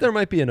situation. But there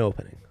might be an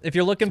opening. If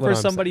you're looking That's for what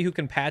I'm somebody who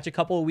can patch a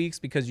couple of weeks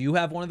because you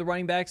have one of the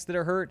running backs that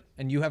are hurt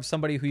and you have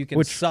somebody who you can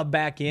Which sub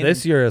back in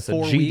This year is a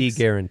 4 GD weeks,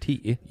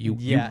 guarantee. You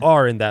Yeah.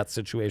 are in that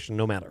situation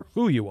no matter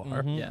who you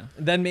are. yeah.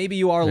 then maybe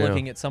you are Yeah.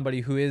 looking at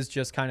somebody who is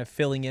just kind of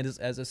filling in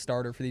as a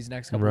starter for these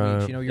next couple of Right.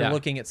 weeks. You know, you're Yeah.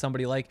 looking at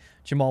somebody like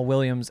Jamal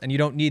Williams, and you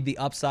don't need the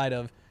upside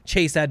of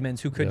Chase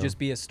Edmonds, who could just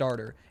be a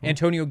starter.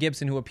 Antonio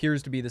Gibson, who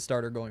appears to be the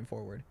starter going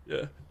forward.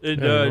 Yeah.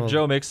 And Yeah, well-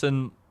 Joe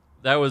Mixon,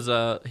 he was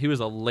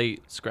a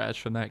late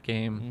scratch from that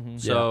game.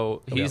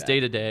 So Yeah. he's Yeah. day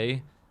to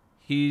day.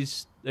 He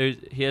has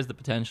the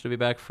potential to be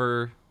back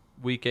for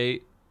week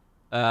 8.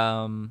 There's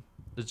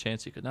a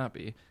chance he could not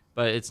be,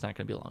 but it's not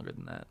going to be longer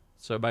than that.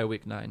 So by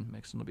week 9,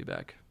 Mixon will be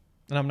back.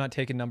 And I'm not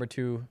taking number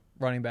 2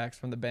 running backs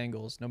from the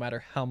Bengals, no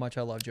matter how much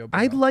I love Joe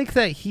Burrow. I like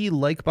that he,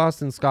 like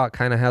Boston Scott,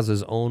 kind of has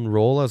his own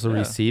role as a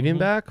receiving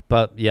back.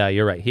 But yeah,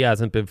 you're right. He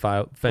hasn't been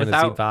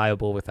fantasy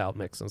viable without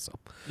Mixon, so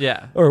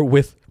Yeah. or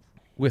with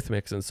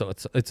Mixon. So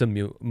it's a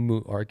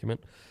moot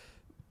argument.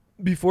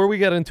 Before we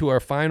get into our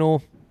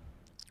final,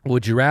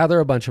 would you rather,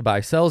 a bunch of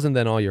buy sells, and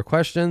then all your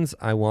questions,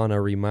 I want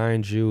to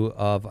remind you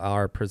of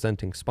our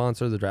presenting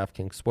sponsor, the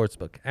DraftKings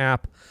Sportsbook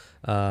app.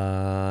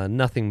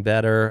 Nothing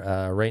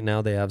better. Right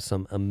now they have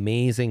some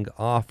amazing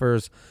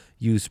offers.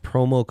 Use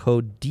promo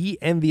code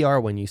DNVR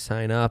when you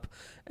sign up,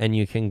 and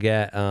you can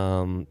get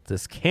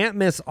this can't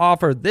miss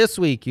offer this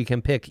week. You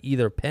can pick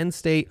either Penn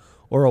State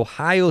or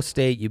Ohio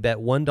State. You bet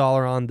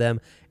 $1 on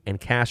them and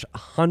cash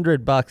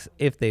 $100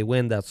 if they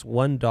win. That's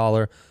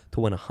 $1 to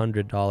win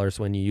 $100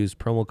 when you use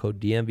promo code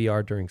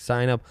DNVR during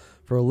sign up.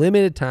 For a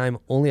limited time,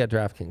 only at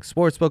DraftKings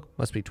Sportsbook.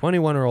 Must be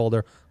 21 or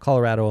older.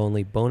 Colorado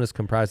only. Bonus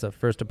comprised of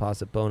first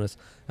deposit bonus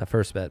at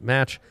first bet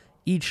match.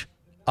 Each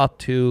up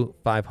to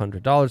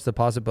 $500.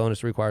 Deposit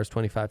bonus requires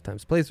 25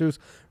 times playthroughs.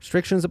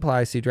 Restrictions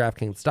apply. See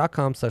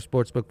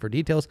DraftKings.com/sportsbook for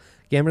details.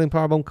 Gambling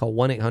problem? Call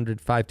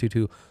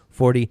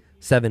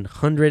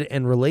 1-800-522-4700.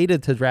 And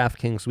related to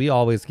DraftKings, we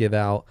always give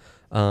out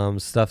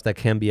stuff that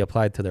can be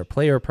applied to their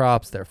player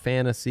props, their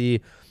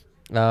fantasy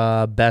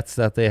bets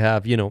that they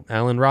have. You know,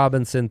 Allen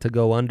Robinson to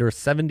go under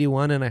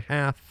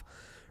 71.5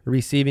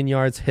 receiving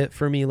yards hit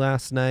for me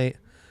last night.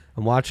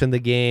 I'm watching the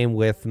game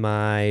with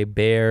my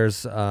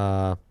Bears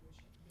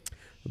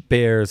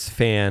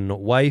fan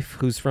wife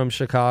who's from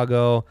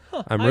Chicago.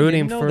 I'm I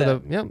rooting didn't know for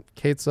that.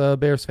 Kate's a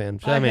Bears fan.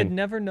 I had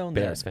never known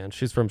Bears that. fan.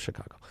 She's from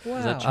Chicago. Wow.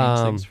 Does that change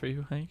things for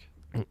you, Hank?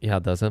 Yeah,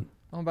 it doesn't.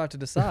 I'm about to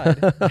decide.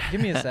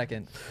 Give me a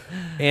second.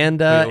 And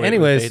wait with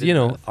anyways, bated you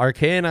know, breath.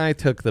 RK and I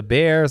took the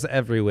Bears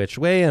every which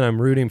way, and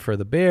I'm rooting for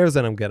the Bears,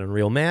 and I'm getting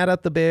real mad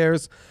at the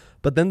Bears.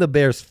 But then the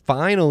Bears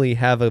finally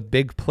have a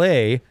big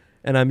play,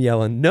 and I'm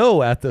yelling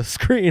no at the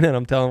screen, and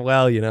I'm telling,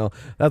 well, you know,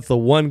 that's the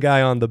one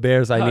guy on the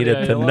Bears I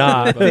needed to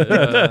not.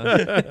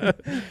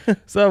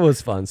 So that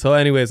was fun. So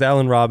anyways,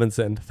 Allen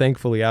Robinson,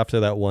 thankfully after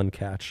that one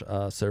catch,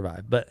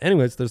 survived. But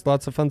anyways, there's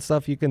lots of fun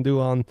stuff you can do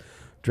on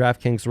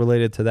DraftKings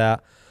related to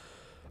that.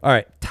 All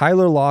right,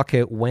 Tyler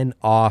Lockett went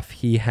off.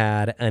 He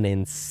had an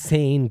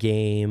insane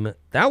game.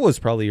 That was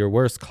probably your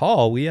worst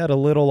call. We had a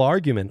little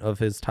argument of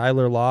his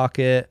Tyler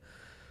Lockett,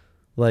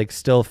 like,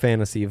 still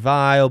fantasy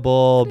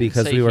viable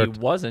because Say we were. he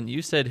wasn't.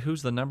 You said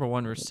who's the number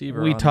 1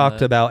 receiver? We on talked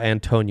the, about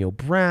Antonio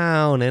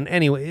Brown, and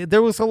anyway,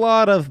 there was a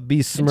lot of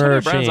besmirching.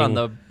 Antonio Brown's on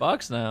the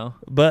Bucks now.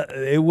 But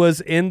it was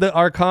in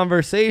our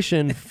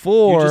conversation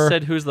for. You just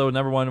said who's the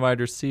number 1 wide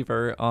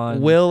receiver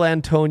on. Will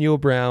Antonio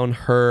Brown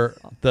hurt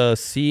the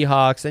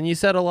Seahawks? And you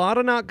said a lot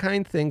of not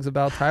kind things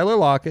about Tyler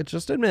Lockett,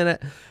 just admit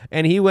it.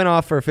 And he went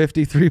off for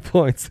 53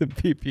 points in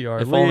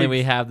PPR. If only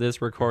we have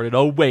this recorded.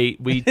 Oh, wait,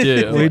 we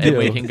do. We do. And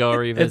we can go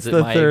revisit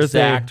the my Thursday.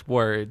 exact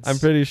words. I'm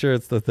pretty sure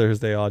it's the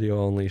Thursday audio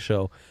only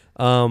show.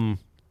 I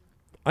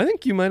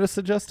think you might have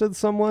suggested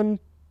someone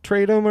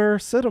trade him or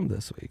sit him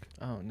this week.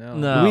 Oh, no.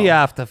 No. We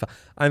have to.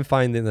 I'm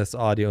finding this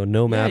audio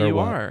no matter you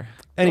what. are.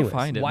 Anyways, Go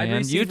find it, wide man.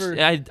 receiver-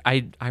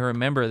 I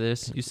remember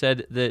this. You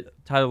said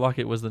that Tyler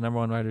Lockett was the number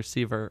 1 wide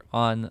receiver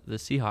on the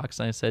Seahawks,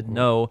 and I said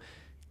no,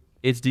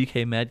 it's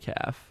DK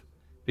Metcalf.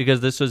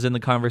 Because this was in the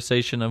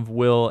conversation of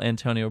will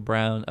Antonio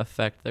Brown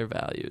affect their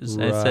values.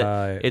 And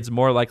Right. it's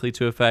more likely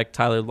to affect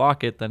Tyler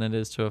Lockett than it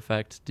is to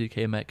affect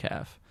DK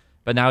Metcalf.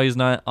 But now he's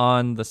not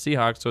on the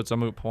Seahawks, so it's a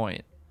moot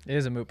point. It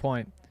is a moot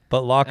point.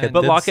 But Lockett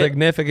But did Lockett-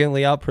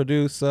 significantly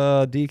outproduce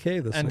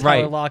DK this And week.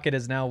 Tyler Right. Lockett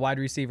is now wide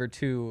receiver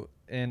 2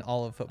 in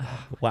all of football.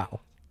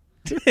 Wow.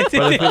 But if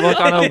we look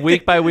on a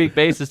week-by-week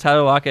basis,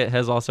 Tyler Lockett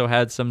has also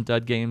had some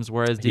dud games,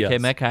 whereas DK Yes.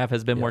 Metcalf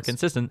has been more Yes.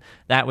 consistent.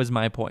 That was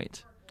my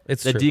point.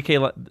 It's That true.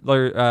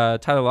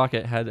 Tyler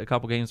Lockett had a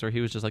couple games where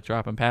he was just like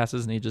dropping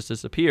passes and he just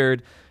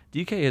disappeared.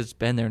 DK has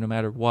been there no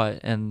matter what,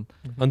 and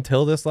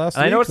Until this last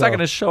I week. know it's not though. going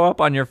to show up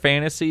on your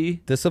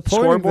fantasy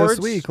Disappointing this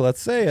scoreboards. week. Let's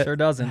say it. Sure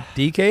doesn't.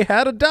 DK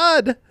had a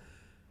dud.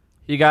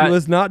 He got. He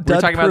was not We were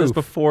talking about this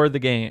dud-proof. before the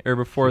game or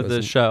before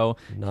the show.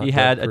 not He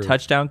had a dud-proof.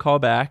 touchdown call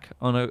back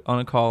on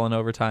a call in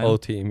overtime. O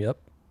team, yep.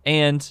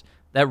 And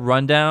that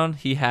rundown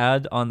he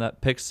had on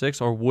that pick six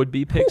or would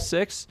be pick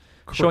six,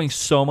 showing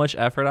so much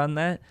effort on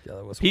that. Yeah,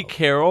 that was Pete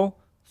Carroll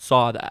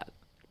saw that,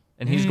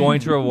 and he's going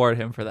to reward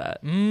him for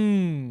that.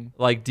 Mm.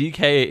 Like,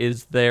 DK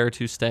is there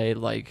to stay.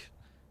 Like,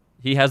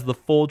 he has the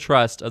full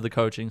trust of the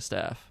coaching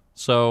staff.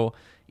 So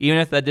even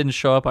if that didn't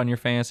show up on your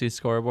fantasy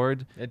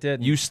scoreboard, It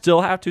did. you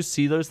still have to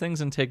see those things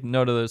and take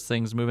note of those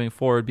things moving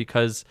forward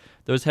because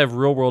those have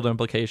real world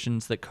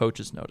implications that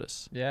coaches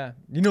notice. Yeah.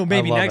 You know,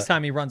 maybe love next it.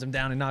 time he runs him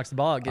down and knocks the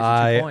ball, it gives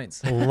you 2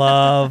 points.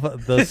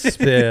 love the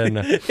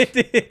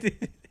spin.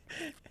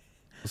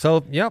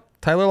 So, yep,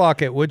 Tyler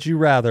Lockett. Would you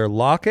rather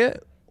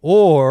Lockett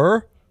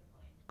or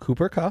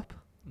Cooper Kupp,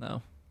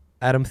 No,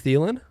 Adam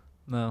Thielen,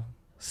 no,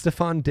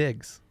 Stephon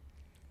Diggs,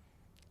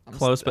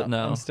 close, but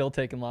no, I'm still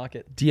taking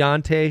Lockett.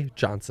 Deontay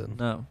Johnson?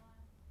 no.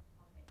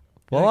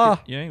 Voila.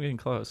 You ain't getting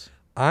close.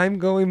 I'm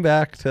going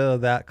back to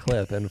that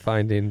clip and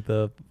finding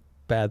the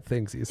bad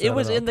things he said. It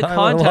was about in the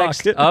Tyler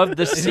context Lockett. of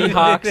the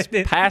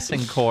Seahawks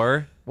passing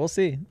core. We'll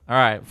see. All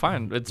right,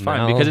 fine. It's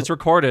fine No. because it's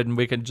recorded and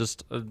we can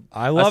just.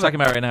 I us love it. talking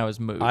about right now is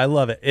moot. I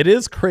love it. It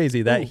is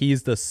crazy that Ooh.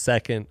 he's the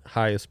second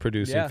highest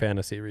producing Yeah.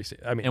 fantasy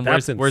receiver. I mean, and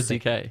that's where's insane.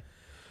 DK?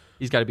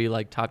 He's got to be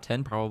like top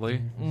 10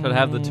 probably. So to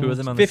have the two of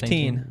them on the same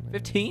 15. team.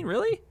 15,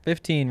 really?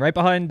 15, right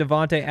behind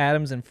Devontae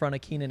Adams in front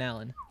of Keenan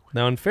Allen.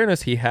 Now, in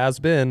fairness, he has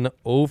been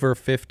over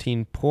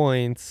 15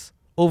 points,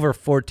 over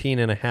 14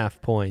 and a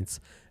half points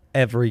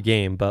every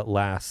game, but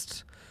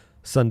last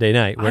Sunday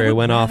night where I he would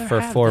went off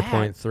rather for have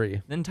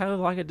 4.3. Then Tyler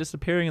Lockett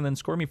disappearing and then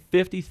scoring me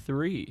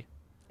 53.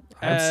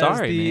 I'm As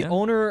sorry, the man.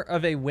 owner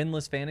of a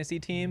winless fantasy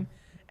team,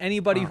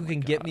 anybody Oh who my can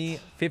get me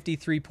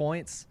 53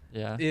 points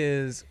Yeah.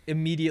 is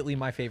immediately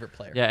my favorite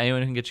player. Yeah,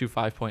 anyone who can get you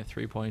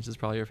 5.3 points is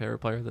probably your favorite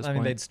player at this I mean,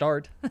 point. they'd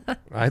start.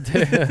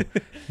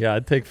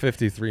 I'd take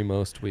 53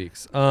 most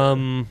weeks.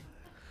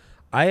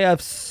 I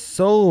have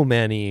so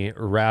many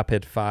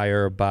rapid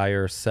fire buy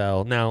or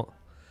sell. Now,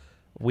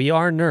 we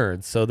are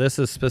nerds, so this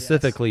is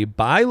specifically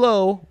buy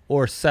low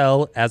or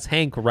sell, as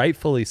Hank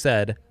rightfully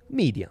said,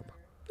 medium.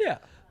 Yeah.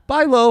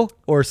 Buy low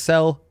or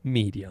sell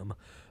medium.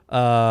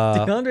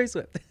 DeAndre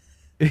Swift.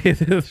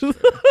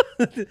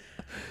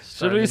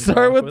 Should we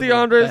start with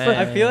DeAndre Swift?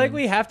 I feel like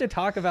we have to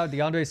talk about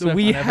DeAndre Swift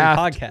we on every have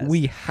podcast.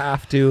 we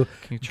have to.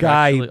 Contractually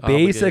Guy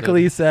basically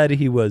obligated. said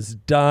he was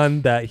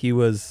done, that he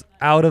was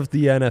out of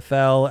the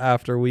NFL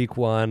after week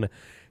 1,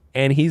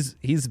 and he's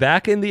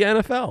back in the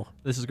NFL.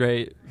 This is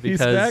great He's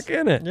because back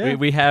in it. Yeah.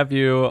 we have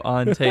you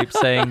on tape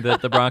saying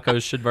that the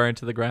Broncos should burn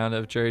to the ground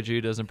if Jerry G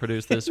doesn't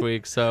produce this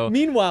week. So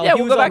Meanwhile, yeah,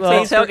 he we'll was go back on to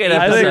pace the for tailgate 850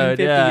 episode.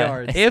 Yeah.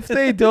 yards.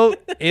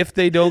 If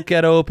they don't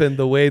get open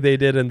the way they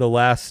did in the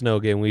last snow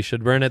game, we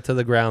should burn it to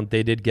the ground.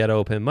 They did get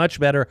open much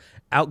better,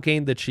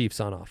 outgained the Chiefs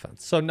on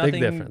offense. So nothing-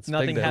 Big difference.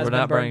 nothing Big has we're difference.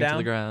 not been burning burned to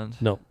the down? ground.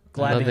 No,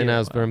 Glad to nothing hear.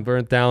 has been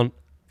burnt down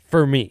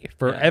for me.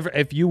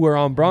 If you were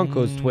on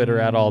Broncos Twitter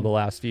at all the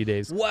last few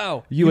days,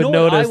 Wow. you would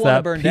know what I notice wanna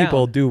that burn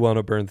people down? do want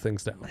to burn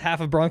things down.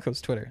 Half of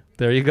Broncos Twitter.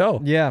 There you go.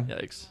 Yeah.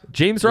 Yikes.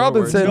 James Your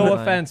Robinson. words, No Fine.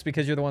 offense,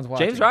 because you're the ones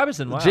watching. James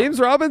Robinson. Wow. James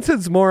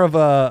Robinson's more of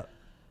a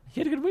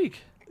He had a good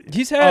week.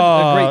 He's had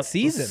a great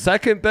season.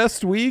 second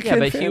best week. Yeah, in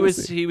but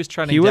fantasy. he was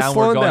trending He was downward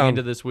slowing going down.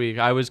 into this week.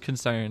 I was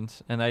concerned,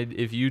 and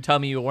if you tell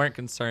me you weren't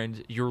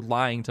concerned, you're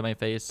lying to my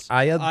face.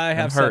 I have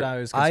I'm said hurt. I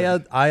was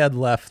concerned. I had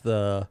left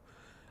the.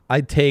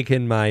 I'd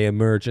taken my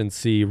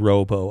emergency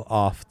robo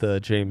off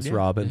the James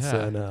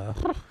Robinson.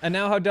 And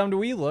now how dumb do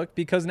we look?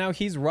 Because now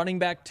he's running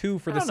back 2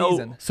 for I the don't know.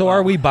 season. So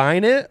are we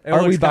buying it? It Are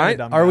we looks kinda buying?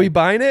 dumb, Are we man.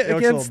 buying it It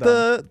looks a against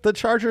little the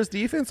Chargers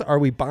defense? Are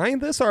we buying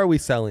this or are we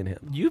selling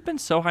him? You've been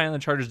so high on the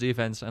Chargers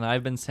defense, and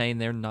I've been saying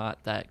they're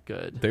not that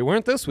good. They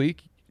weren't this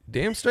week.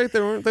 Damn straight they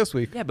weren't this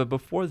week. Yeah, but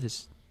before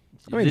this,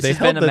 I mean, this they has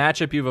been held a the-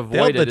 matchup you've they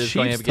held avoided the is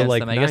going Chiefs up to, against like,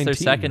 them. I guess their 19,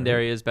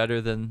 secondary is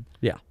better than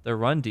Yeah. their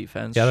run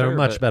defense. Yeah, they're sure,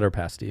 much but better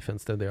pass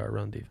defense than they are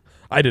run defense.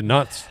 I did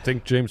not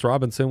think James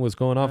Robinson was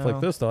going off like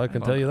No, this, though. I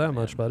can I tell you don't know, that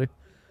much, man. buddy.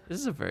 This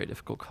is a very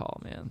difficult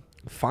call, man.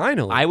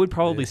 Finally. I would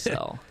probably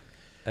sell.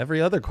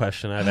 Every other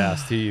question I've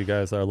asked you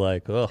guys are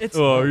like, oh, It's-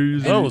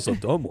 that was a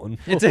dumb one.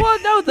 Well,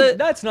 no,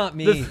 That's not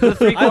me. the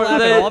three I laugh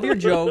quarter- at all of your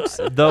jokes.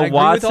 I the agree with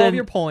Watson, all of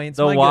your points.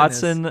 the My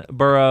Watson, goodness.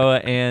 Burrow,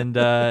 and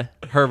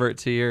Herbert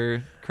to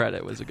your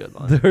credit was a good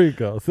one. There you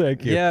go.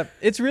 Thank you. Yeah,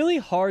 it's really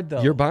hard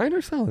though. You're buying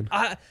or selling?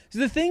 So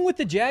the thing with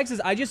the Jags is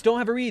I just don't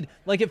have a read.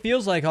 Like it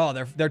feels like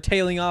they're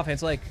tailing off. And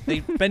it's like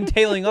they've been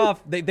tailing off.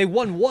 They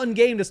won one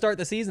game to start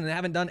the season and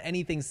haven't done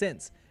anything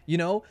since. You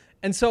know,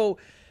 and so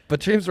But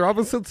James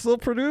Robinson still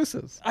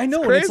produces. I know,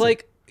 and crazy. it's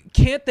like,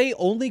 can't they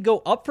only go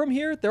up from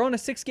here? They're on a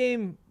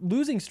 6-game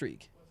losing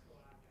streak.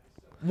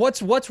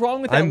 What's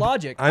wrong with that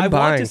logic? I'm I want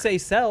buying. to say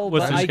sell,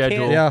 What's but their I schedule?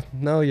 can't. Yeah,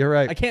 no, you're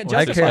right. I can't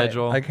What's justify their it.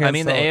 schedule? I can't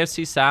mean, the sell it.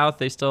 AFC South,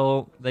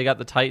 they got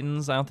the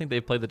Titans. I don't think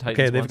they've played the Titans.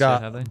 Okay, they've once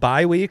yet, have got they?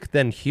 bye week,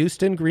 then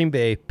Houston, Green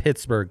Bay,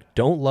 Pittsburgh.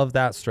 Don't love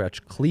that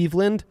stretch.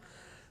 Cleveland,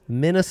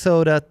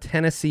 Minnesota,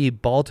 Tennessee,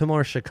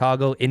 Baltimore,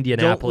 Chicago,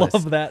 Indianapolis.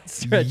 Don't love that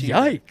stretch.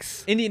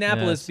 Yikes.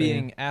 Indianapolis Yeah,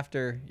 being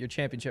after your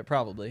championship,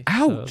 probably.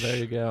 So Ouch. there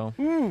you go.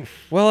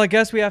 Well, I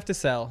guess we have to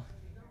sell,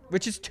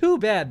 which is too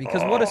bad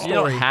because what a You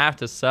don't story. have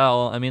to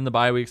sell. I mean, the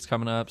bye week's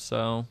coming up,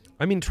 so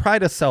I mean, try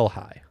to sell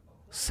high.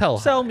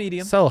 Sell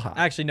medium. Sell high.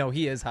 Actually, no,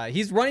 he is high.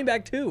 He's running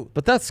back too.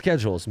 But that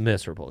schedule is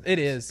miserable. It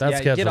is. That Yeah,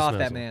 schedule's get off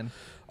that miserable. man.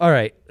 All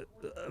right.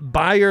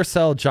 Buy or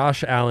sell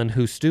Josh Allen,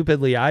 who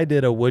stupidly I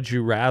did a would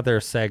you rather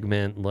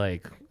segment,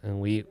 and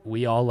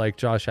we all like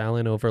Josh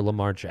Allen over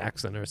Lamar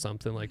Jackson or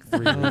something like 3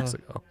 weeks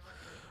ago.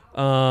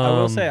 I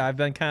will say I've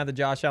been kind of the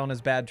Josh Allen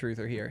is bad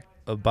truther here.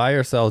 Buy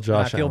or sell And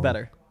Josh I feel Allen.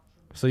 better.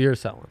 So you're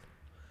selling.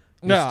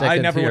 No, You're I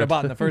sticking never to would your- have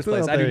bought in the first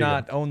place. Well, I there do you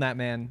not go. own that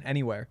man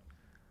anywhere.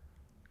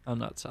 I'm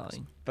not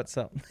selling. But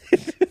so,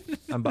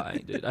 I'm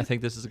buying, dude. I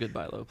think this is a good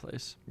buy low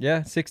place.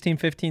 yeah, 16,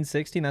 15,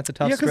 16. That's a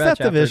tough Yeah, because stretch.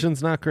 that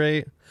division's not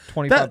great.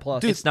 25 that-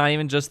 plus. dude, It's not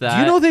even just that. Do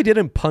you know they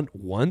didn't punt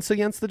once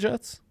against the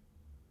Jets?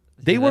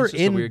 They Yeah, were that's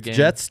just a in weird game.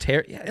 Jets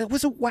yeah, it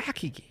was a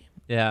wacky game.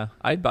 Yeah,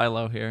 I'd buy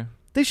low here.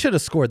 They should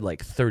have scored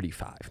like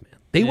 35, man.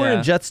 They were in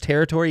Yeah. Jets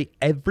territory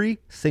every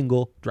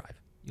single drive.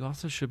 You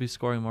also should be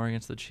scoring more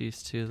against the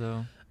Chiefs too,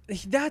 though.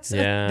 That's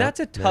Yeah,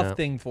 a tough yeah.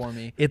 thing for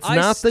me. It's I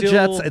not the still-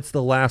 Jets. It's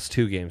the last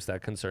two games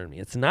that concern me.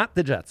 It's not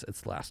the Jets.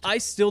 It's the last two. I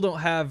still don't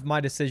have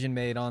my decision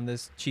made on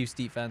this Chiefs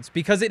defense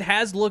because it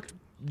has looked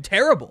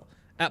terrible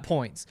at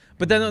points.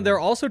 But then there are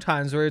also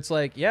times where it's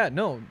like, yeah,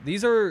 no,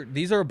 these are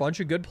a bunch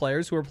of good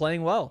players who are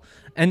playing well.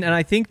 And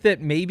I think that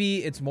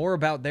maybe it's more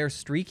about their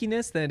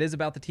streakiness than it is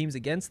about the teams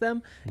against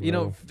them. You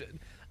know,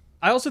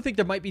 I also think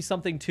there might be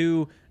something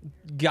to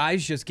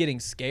guys just getting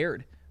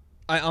scared.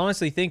 I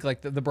honestly think like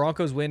the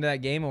Broncos win that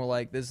game and we're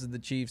like, this is the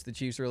Chiefs. The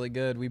Chiefs are really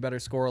good. We better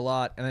score a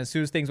lot. And as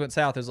soon as things went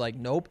south, it was like,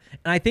 nope.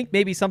 And I think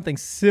maybe something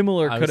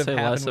similar I could would have say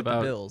happened less with the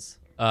about Bills.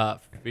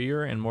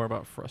 Fear and more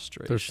about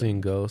frustration. They're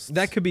seeing ghosts.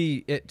 That could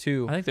be it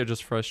too. I think they're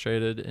just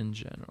frustrated in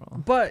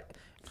general. But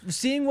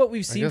seeing what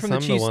we've I seen guess from the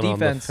I'm Chiefs one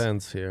defense, on the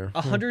fence here.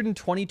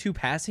 122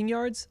 passing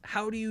yards,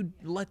 how do you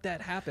let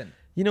that happen?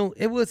 You know,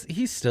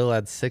 he still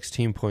had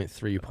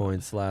 16.3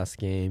 points last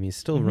game. He's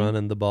still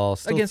running the ball.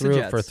 Still Against the threw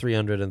it for Jets.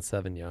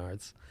 307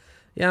 yards.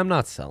 Yeah, I'm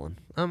not selling.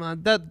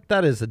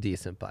 That is a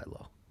decent buy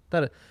low.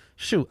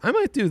 I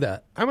might do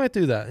that.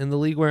 In the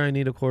league where I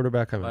need a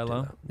quarterback, I might Buy do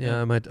low? that. Yeah,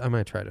 I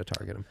might try to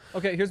target him.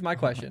 Okay, here's my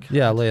question.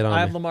 Yeah, lay it on I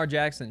have me. Lamar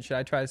Jackson. Should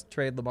I try to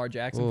trade Lamar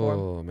Jackson for him?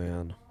 Oh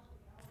man.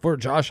 For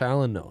Josh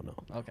Allen, no.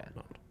 Okay.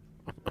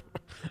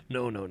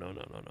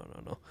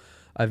 No.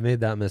 I've made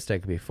that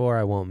mistake before.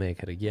 I won't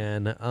make it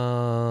again.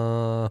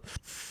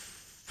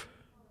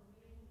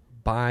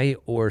 Buy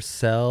or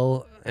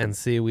sell and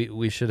see.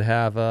 We should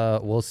have.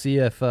 We'll see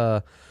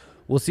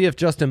if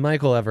Justin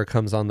Michael ever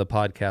comes on the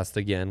podcast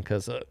again,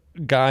 because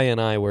Guy and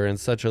I were in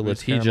such a We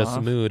scare him litigious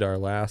off. mood our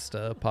last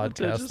That's podcast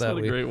just that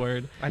not a great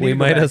word. I need we to go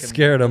might back have and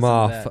scared him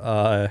listen to off,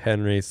 that.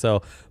 Henry.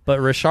 So, but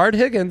Rashard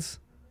Higgins,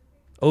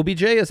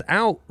 OBJ is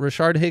out.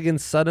 Rashard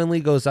Higgins suddenly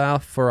goes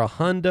off for a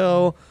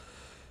hundo.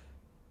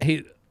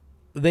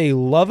 They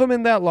love him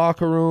in that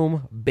locker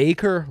room.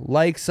 Baker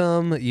likes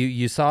him.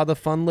 You saw the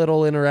fun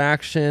little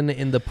interaction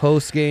in the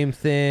post game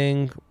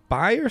thing.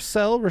 Buy or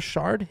sell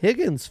Rashard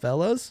Higgins,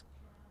 fellas.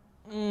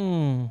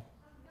 I'm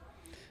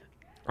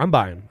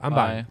buying.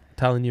 Buy.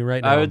 Telling you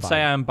right now. I would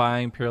say I'm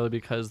buying purely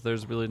because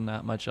there's really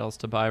not much else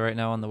to buy right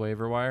now on the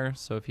waiver wire.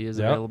 So if he is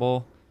Yep.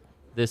 available,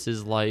 this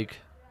is like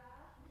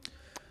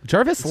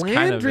Jarvis It's kind of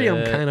Landry. I'm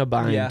it. kind of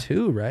buying Yeah.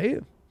 too,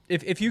 right?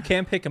 If you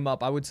can pick him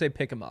up, I would say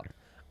pick him up.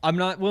 I'm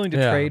not willing to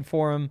Yeah. trade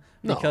for him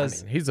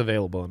because no, I mean, he's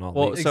available in all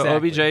well. leagues. So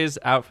Exactly. OBJ's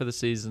out for the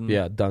season.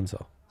 Yeah, done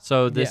so.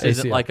 So this Yeah.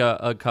 isn't ACL. like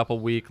a couple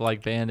week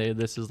like Band-Aid.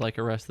 This is like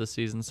a rest of the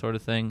season sort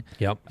of thing.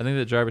 Yep. I think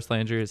that Jarvis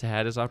Landry has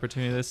had his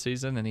opportunity this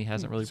season and he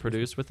hasn't really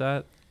produced with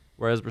that.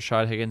 Whereas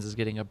Rashad Higgins is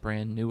getting a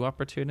brand new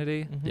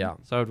opportunity. Yeah.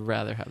 So I would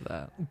rather have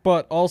that.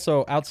 But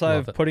also, outside Love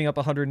of it. putting up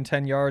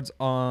 110 yards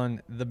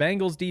on the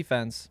Bengals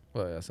defense,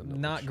 Well, that's a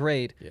not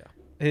great. Yeah.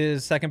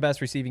 His second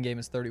best receiving game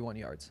is 31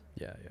 yards.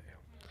 Yeah.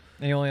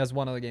 And he only has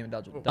one other game in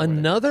double.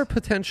 Another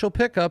potential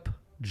pickup,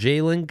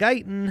 Jalen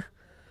Guyton,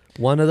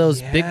 one of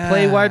those big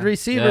play Yeah. wide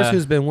receivers Yeah.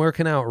 who's been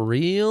working out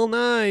real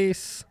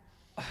nice.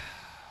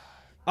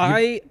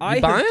 I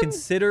have buying?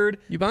 considered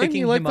You buying?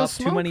 picking You like him the up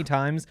too smoke? many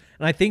times,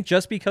 and I think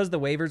just because the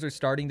waivers are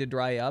starting to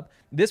dry up,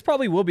 this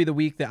probably will be the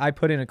week that I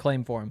put in a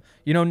claim for him.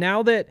 You know,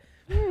 now that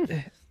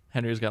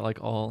Henry's got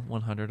like all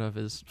 100 of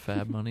his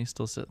fab money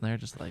still sitting there,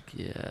 just like,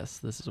 yes,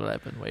 this is what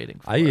I've been waiting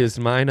for. I used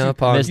mine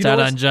up on. Missed you know out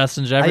what's- on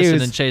Justin I Jefferson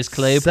used and Chase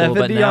Claypool, 70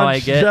 but now on I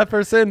get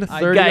Jefferson,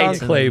 30 on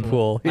Guyton.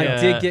 Claypool. I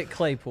Yeah. did get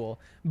Claypool.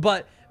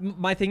 But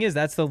my thing is,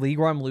 that's the league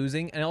where I'm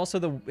losing, and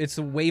also it's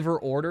a waiver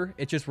order.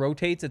 It just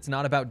rotates. It's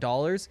not about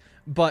dollars,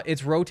 but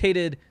it's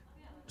rotated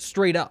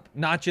straight up,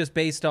 not just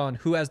based on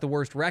who has the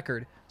worst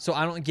record. So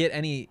I don't get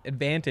any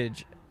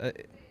advantage.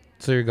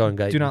 So you're going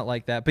Guyton. Do not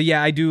like that. But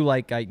yeah, I do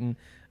like Guyton.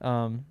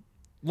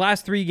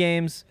 Last 3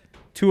 games,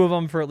 2 of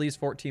them for at least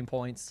 14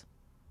 points.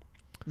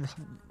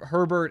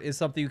 Herbert is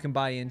something you can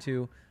buy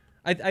into.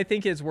 I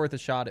think it's worth a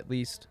shot at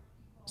least,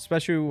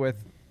 especially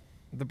with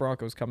The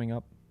Broncos coming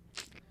up.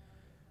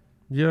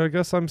 Yeah, I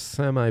guess I'm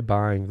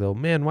semi-buying, though.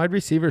 Man, wide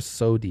receiver's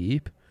so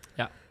deep.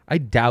 Yeah. I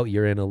doubt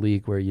you're in a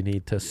league where you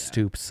need to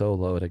stoop so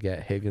low to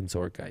get Higgins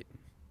or Guyton.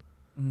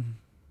 Mm.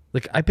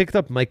 Like, I picked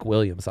up Mike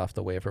Williams off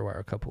the waiver wire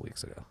a couple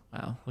weeks ago.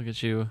 Wow, look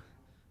at you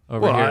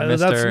over here, Mr.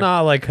 That's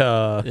not like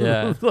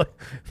Yeah.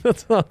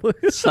 that's not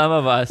like Some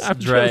of us, I'm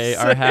Dre, just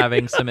are saying.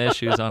 having some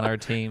issues on our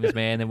teams,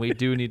 man, and we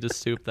do need to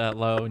stoop that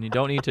low, and you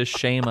don't need to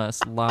shame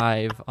us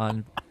live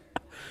on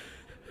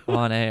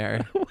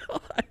air.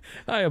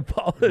 I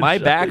apologize. My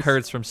back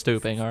hurts from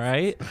stooping, all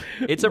right?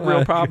 It's a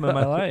real problem in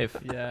my life.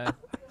 Yeah.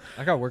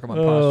 I got to work on my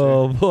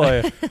Oh,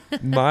 boy.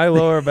 My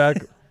lower back,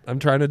 I'm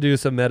trying to do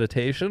some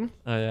meditation.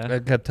 Oh, yeah?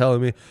 It kept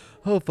telling me,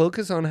 oh,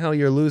 focus on how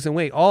you're losing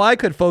weight. All I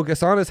could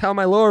focus on is how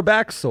my lower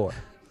back's sore.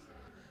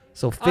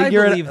 So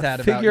figure I believe it,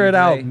 that figure about it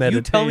out, Dre. meditation.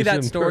 You tell me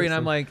that story, and person.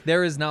 I'm like,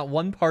 there is not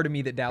one part of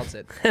me that doubts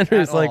it.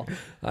 Henry's at like, all.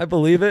 I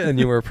believe it, and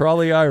you were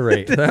probably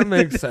irate. That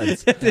makes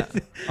sense.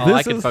 All I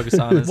This can is- focus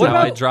on is What how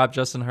I about- dropped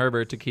Justin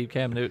Herbert to keep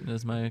Cam Newton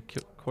as my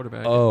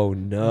quarterback. Oh,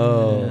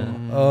 no.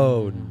 Yeah.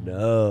 Oh,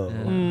 no.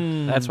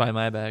 Yeah. That's why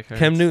my back hurts.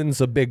 Cam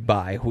Newton's a big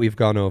buy. We've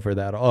gone over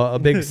that. A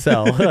big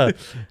sell.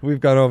 We've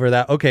gone over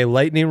that. Okay,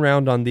 lightning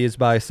round on these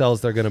buy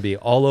sells. They're going to be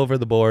all over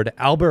the board.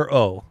 Albert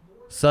O.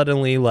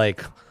 Suddenly,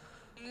 like,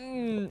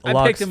 I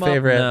Locke's picked him up.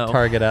 favorite No.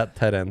 target at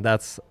tight end.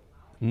 That's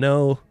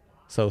no.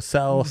 So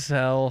sell.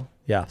 Sell.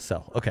 Yeah,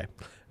 sell. Okay.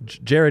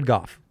 Jared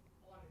Goff.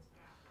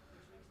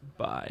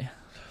 Bye.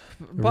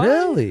 Buy?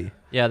 Really?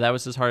 Yeah, that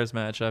was his hardest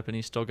matchup, and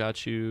he still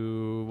got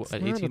you It's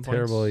at not 18 a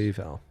terrible points.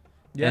 eval.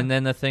 Yeah. And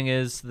then the thing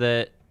is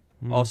that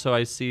Mm. also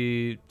I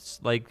see,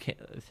 like,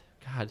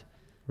 God,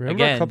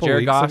 Remember a again, couple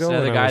Jared weeks Goff's ago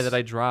another when guy was- that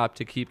I dropped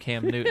to keep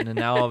Cam Newton, and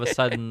now all of a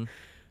sudden,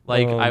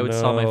 like, Oh, I would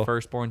sell my no.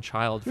 firstborn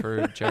child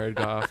for Jared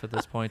Goff at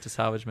this point to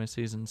salvage my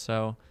season.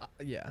 So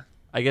Yeah.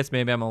 I guess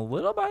maybe I'm a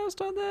little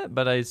biased on that,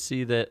 but I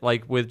see that,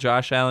 like, with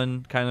Josh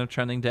Allen kind of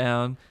trending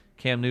down,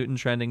 Cam Newton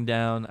trending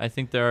down, I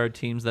think there are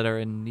teams that are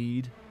in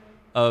need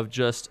of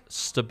just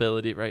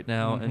stability right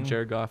now, and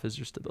Jared Goff is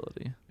your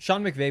stability.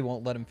 Sean McVay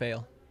won't let him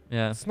fail.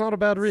 Yeah. It's not a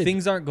bad read.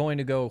 Things aren't going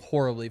to go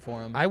horribly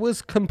for him. I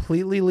was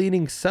completely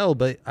leaning sell,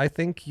 but I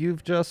think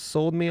you've just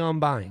sold me on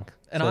buying.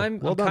 And So, I'm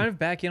well done. kind of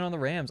back in on the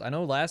Rams. I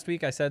know last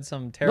week I said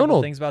some terrible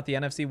no. things about the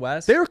NFC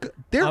West. Their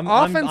I'm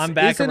offense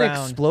back isn't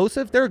around.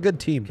 explosive. They're a good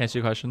team. Can I ask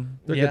you a question?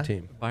 They're a Yeah. good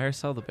team. Buy or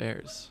sell the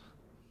Bears?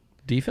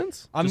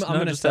 Defense? I'm Just- no,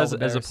 going to just sell as,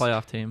 the as a Bears.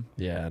 playoff team.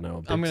 Yeah,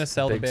 no. I'm gonna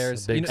sell the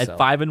Bears. Big You know- At sell.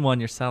 5-1,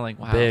 you're selling.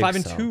 Wow. Big.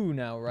 5-2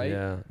 now, right?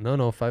 Yeah.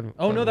 No, 5.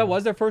 Oh no, that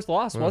was their first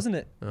loss, Yeah. wasn't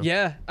it?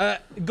 Yeah. Yeah.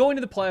 Going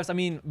to the playoffs. I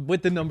mean,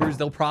 with the numbers,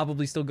 they'll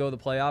probably still go to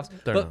the playoffs.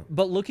 They're not.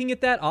 But looking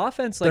at that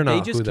offense, They're like they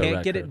not just who their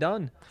can't get record. it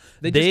done.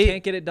 They They- just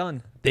can't get it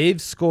done. They've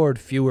scored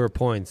fewer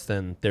points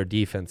than their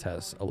defense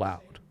has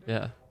allowed.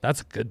 Yeah.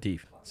 That's a good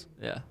defense.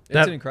 Yeah. It's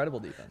That- an incredible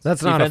defense.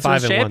 That's not a Defense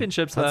wins 5-1.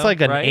 championships, That's though,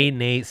 like an right?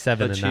 8-8,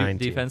 7-9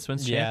 team. Defense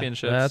wins Yeah.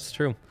 championships. That's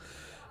true.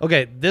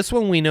 Okay, this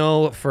one we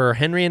know for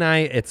Henry and I,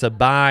 it's a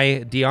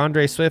buy.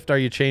 DeAndre Swift, are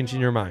you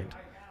changing your mind?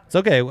 It's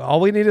okay. All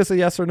we need is a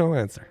yes or no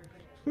answer.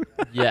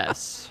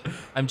 Yes.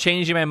 I'm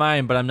changing my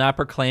mind, but I'm not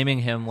proclaiming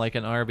him like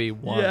an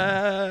RB1.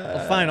 Yeah.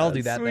 Well, fine, I'll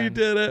do that We then.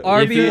 did it.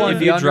 RB1,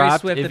 if you DeAndre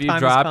dropped, Swift, if the you time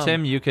has dropped come.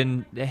 him, you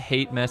can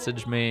hate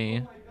message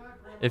me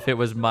if it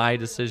was my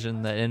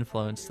decision that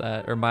influenced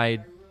that, or my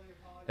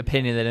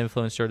opinion that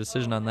influenced your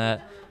decision on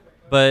that.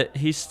 But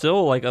he's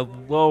still like a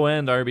low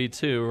end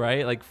RB2,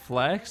 right? Like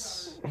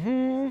flex.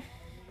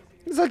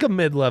 He's like a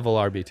mid-level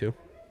RB2.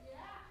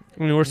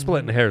 I mean, we're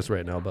splitting hairs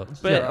right now,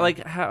 but But Yeah.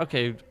 like, how?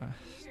 Okay,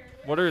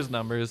 what are his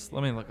numbers?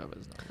 Let me look up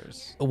his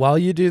numbers. while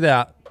you do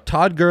that,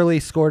 Todd Gurley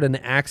scored an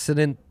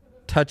accident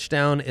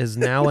touchdown. Is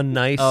now a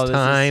nice Oh, this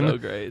time is so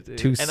great, dude.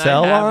 to And I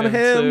sell have on him,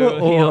 too. He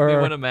helped me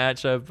or win a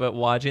matchup, but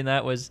watching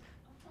that was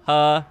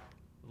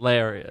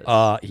hilarious.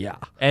 yeah.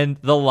 And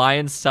the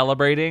Lions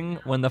celebrating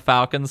when the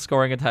Falcons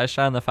scoring a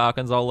touchdown, the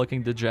Falcons all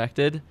looking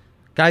dejected.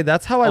 Guy,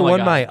 that's how I Oh my won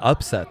God. my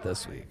upset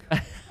this week.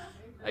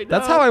 I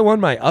That's know. how I won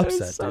my It was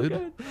upset, so dude.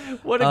 good.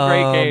 What a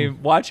great Um, game.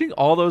 Watching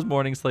all those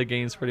morning slate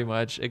games pretty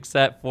much,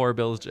 except for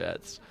Bills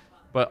Jets.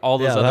 But all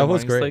those Yeah, other that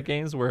was morning great. slate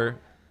games were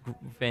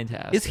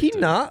fantastic. Is he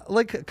dude. not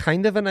like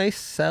kind of a nice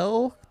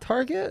sell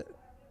target?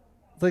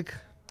 Like,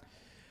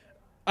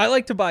 I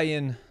like to buy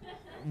in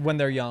when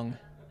they're young.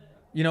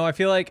 You know, I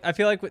feel like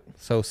with,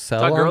 so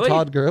sell Todd on Gurley?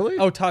 Todd Gurley?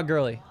 oh, Todd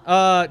Gurley.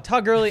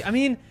 Todd Gurley. I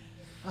mean,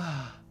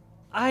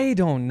 I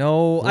don't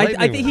know. I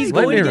Lightning think he's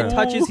round. going to Lightning get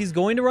round. touches. He's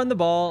going to run the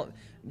ball.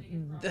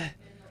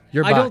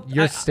 you're I don't-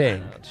 you're I-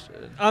 staying.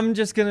 I'm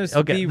just gonna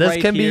Okay, be this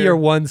right can be here. your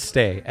one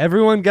stay.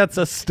 Everyone gets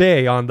a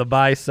stay on the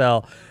buy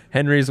sell.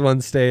 Henry's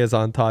one stay is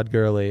on Todd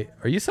Gurley.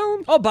 Are you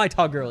selling? I'll buy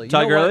Todd Gurley. You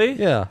Todd know what? Gurley?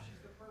 Yeah.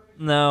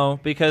 No,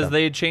 because Yeah.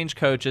 they changed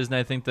coaches, and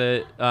I think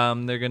that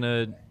they're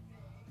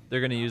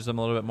gonna use them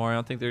a little bit more. I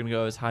don't think they're gonna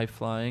go as high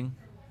flying.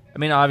 I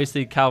mean,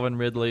 obviously Calvin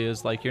Ridley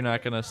is like, you're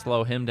not gonna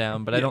slow him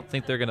down, but I don't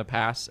think they're gonna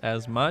pass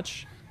as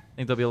much. I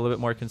think they'll be a little bit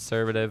more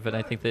conservative, and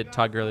I think that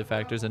Todd Gurley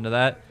factors into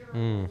that.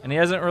 And he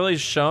hasn't really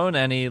shown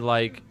any,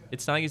 like,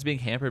 it's not like he's being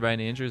hampered by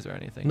any injuries or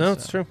anything. No, so.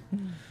 it's true.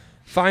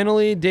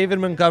 Finally, David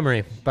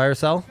Montgomery. Buy or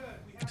sell?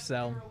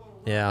 So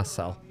Yeah,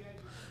 sell.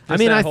 I just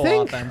mean, that I whole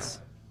think offense.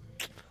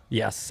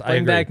 yes, I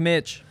Bring agree. back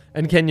Mitch.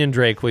 And Kenyon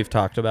Drake, we've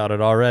talked about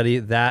it already.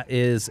 That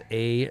is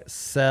a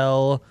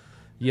sell.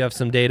 You have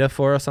some data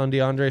for us on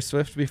DeAndre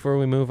Swift before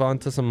we move on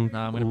to some No,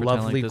 I'm going to pretend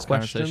lovely like this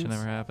questions. conversation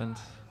never happened.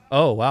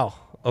 Oh, wow.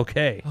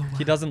 Okay.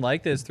 He doesn't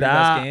like this. 3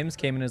 That- best games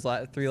came in his 3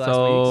 last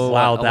So, weeks.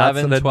 Wow, that's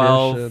 11, an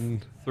 12,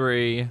 admission.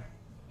 3,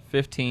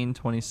 15,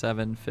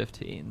 27,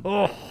 15.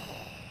 Oh,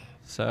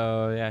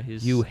 So, yeah,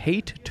 he's... you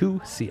hate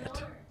to see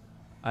it.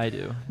 I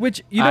do.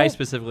 Which, you I know,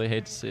 specifically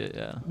hate to see it,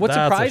 yeah. what That's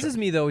a surprises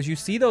me, though, is you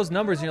see those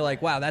numbers and you're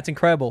like, wow, that's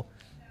incredible.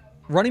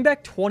 Running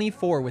back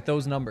 24 with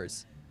those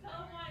numbers.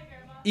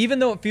 Even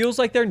though it feels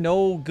like they're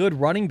no good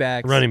running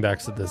backs. Running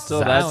backs at this.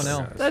 So I don't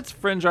know. that's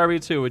fringe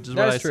RB2, which is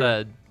what I That's true.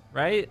 said,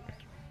 right?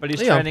 But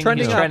he's Yeah,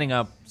 trending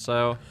up,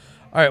 so... All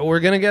right, we're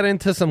going to get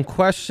into some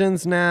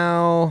questions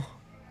now.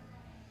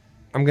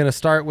 I'm going to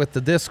start with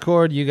the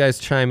Discord. You guys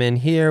chime in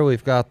here.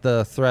 We've got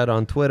the thread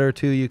on Twitter,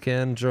 too, you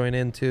can join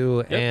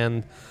into,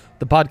 and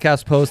the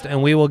podcast post,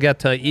 and we will get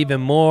to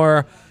even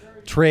more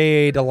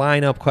trade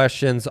lineup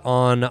questions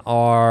on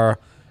our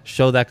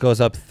show that goes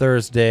up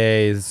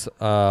Thursdays,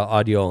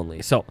 audio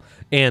only. So,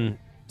 and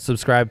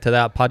subscribe to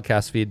that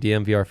podcast feed,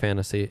 DNVR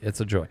Fantasy.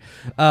 It's a joy.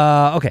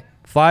 Okay.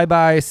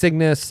 Flyby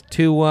Cygnus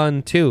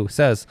 212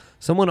 says,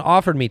 someone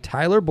offered me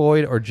Tyler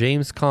Boyd or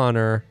James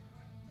Conner.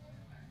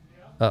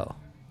 Oh.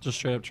 Just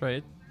straight up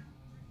trade.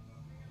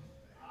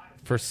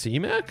 For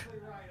CMAC?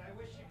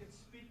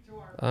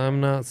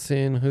 I'm not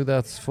seeing who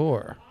that's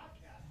for.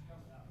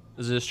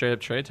 Is it a straight up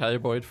trade, Tyler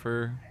Boyd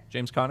for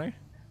James Conner?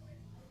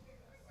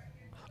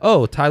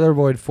 Oh, Tyler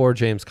Boyd for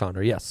James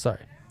Conner. Yes, sorry.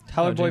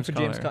 Tyler Boyd James for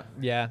James Conner.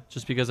 Yeah.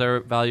 Just because I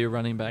value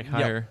running back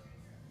higher.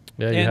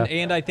 Yeah,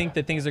 And I think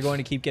that things are going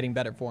to keep getting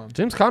better for him.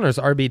 James Conner's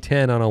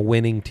RB10 on a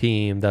winning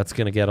team that's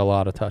going to get a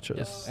lot of touches.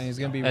 Yes. And he's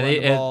going to be And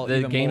running the ball the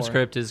even game more.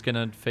 script is going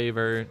to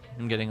favor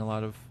him getting a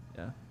lot of...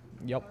 Yeah.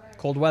 Yep.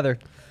 Cold weather.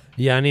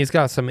 Yeah, and he's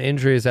got some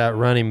injuries at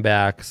running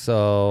back,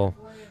 so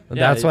Yeah,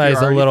 that's if why you're he's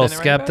a already little thin at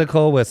running back.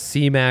 skeptical with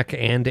C-Mac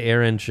and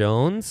Aaron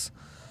Jones.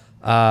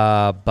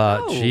 But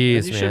No,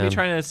 geez, you man. shouldn't be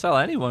trying to sell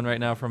anyone right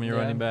now from your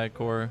Yeah. running back,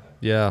 or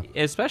yeah.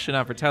 especially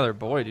not for Tyler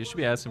Boyd. You should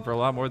be asking for a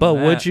lot more But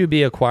than that. would you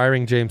be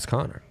acquiring James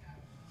Conner?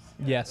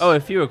 Yes. Oh,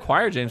 if you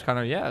acquire James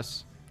Conner,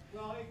 yes.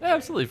 Yeah,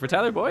 absolutely. For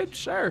Tyler Boyd,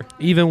 sure.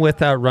 Even with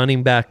that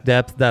running back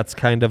depth that's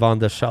kind of on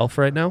the shelf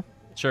right now?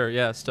 Sure,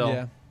 yeah, still.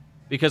 Yeah.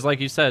 Because like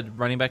you said,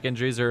 running back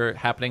injuries are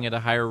happening at a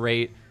higher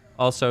rate.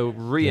 Also,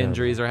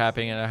 re-injuries are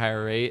happening at a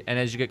higher rate. And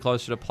as you get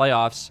closer to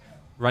playoffs,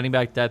 running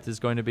back depth is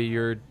going to be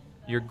your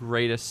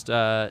greatest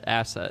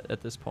asset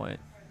at this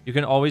point. You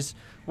can always...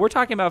 We're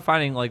talking about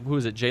finding, like, who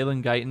is it?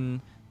 Jalen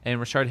Guyton and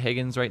Rashard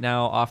Higgins right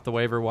now off the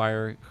waiver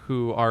wire,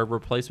 who are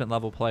replacement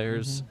level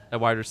players at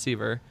wide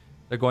receiver.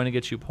 They're going to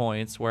get you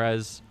points.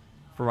 Whereas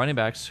for running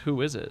backs,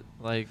 who is it?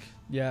 Like,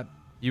 Yeah.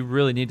 you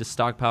really need to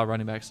stockpile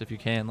running backs if you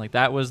can. Like,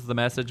 that was the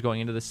message going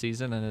into the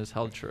season, and it has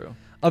held true.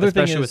 Other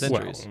thing Especially is- with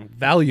injuries. Well,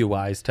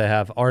 value-wise, to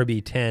have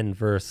RB10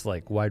 versus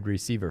like wide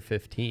receiver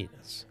 15,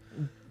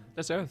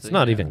 That's the other it's thing.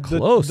 not yeah. even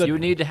close. You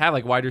would need to have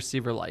like wide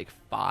receiver like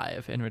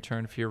 5 in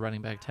return for your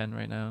running back 10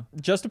 right now.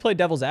 Just to play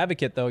devil's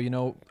advocate,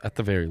 though, at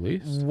the very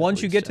least.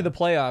 once you least, get to yeah. the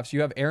playoffs,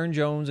 you have Aaron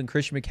Jones and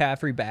Christian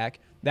McCaffrey back.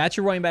 That's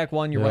your running back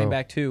 1, your Yeah. running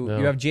back 2. Yeah.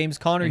 You have James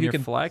Conner And who your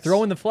can flex.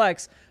 throw in the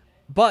flex.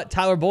 But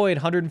Tyler Boyd,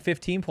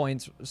 115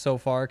 points so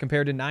far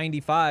compared to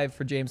 95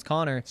 for James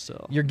Conner.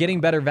 So You're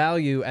getting better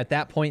value at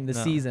that point in the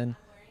No. season.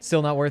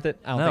 Still not worth it?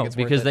 I don't no, think it's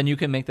worth because it. then you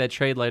can make that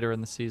trade later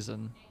in the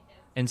season,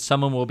 and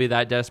someone will be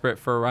that desperate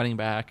for a running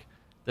back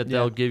that Yeah.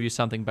 they'll give you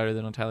something better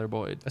than a Tyler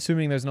Boyd.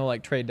 Assuming there's no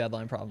like trade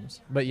deadline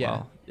problems. But yeah.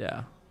 Well,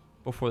 yeah,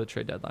 before the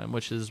trade deadline,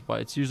 which is what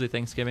it's usually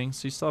Thanksgiving,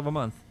 so you still have a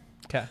month.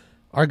 Okay.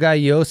 Our guy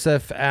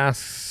Yosef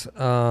asks,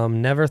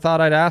 never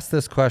thought I'd ask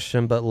this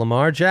question, but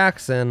Lamar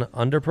Jackson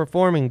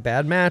underperforming,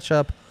 bad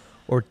matchup,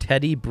 or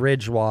Teddy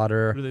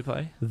Bridgewater Who do they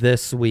play?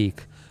 this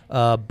week?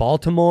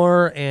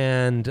 Baltimore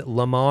and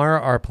Lamar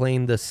are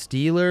playing the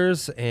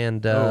Steelers,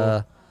 and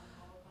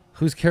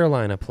who's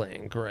Carolina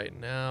playing right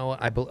now?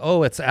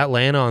 It's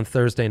Atlanta on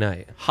Thursday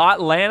night. Hot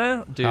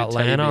Atlanta, dude.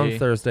 Atlanta Teddy on B.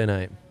 Thursday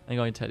night. I'm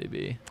going Teddy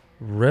B.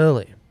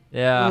 Really?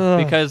 Yeah,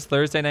 Ugh. because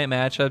Thursday night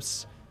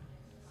matchups,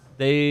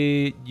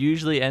 they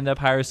usually end up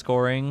higher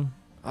scoring.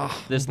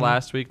 This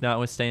last week,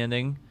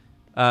 notwithstanding,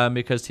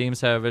 because teams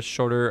have a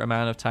shorter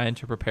amount of time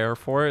to prepare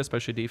for it,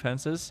 especially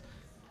defenses.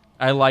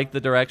 I like the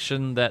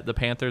direction that the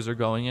Panthers are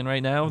going in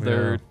right now.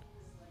 They're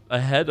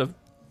ahead of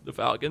the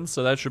Falcons,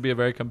 so that should be a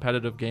very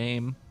competitive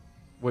game,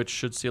 which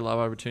should see a lot of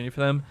opportunity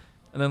for them.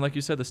 And then, like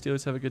you said, the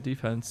Steelers have a good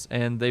defense,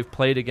 and they've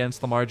played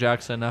against Lamar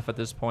Jackson enough at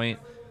this point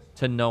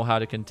to know how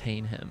to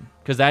contain him.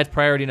 Because that's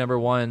priority number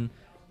 1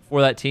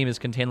 for that team is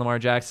contain Lamar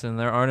Jackson.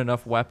 There aren't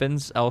enough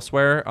weapons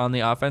elsewhere on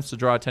the offense to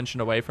draw attention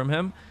away from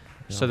him,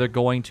 so they're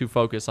going to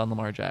focus on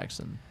Lamar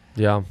Jackson.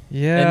 Yeah.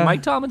 Yeah. And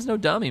Mike Tomlin's no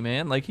dummy,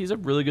 man. Like, he's a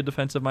really good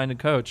defensive-minded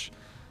coach.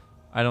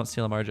 I don't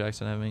see Lamar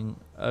Jackson having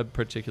a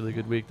particularly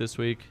good week this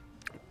week.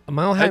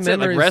 Mile High I'd say,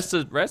 like,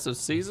 Memories. rest of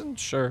season,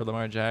 sure,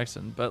 Lamar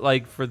Jackson. But,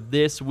 like, for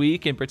this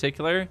week in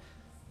particular,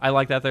 I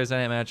like that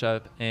Thursday night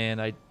matchup,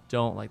 and I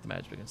don't like the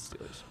matchup against the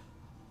Steelers.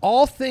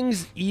 All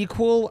things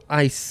equal,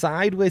 I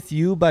side with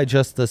you by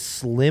just the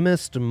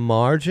slimmest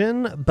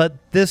margin,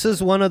 but this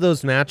is one of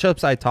those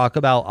matchups I talk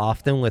about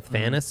often with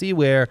fantasy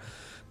where,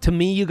 to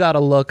me, you got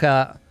to look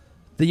at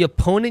the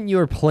opponent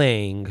you're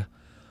playing.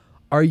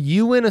 Are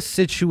you in a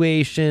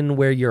situation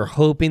where you're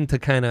hoping to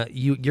kind of,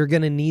 you're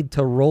going to need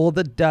to roll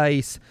the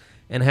dice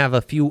and have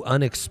a few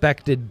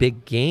unexpected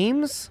big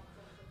games?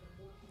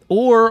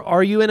 Or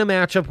are you in a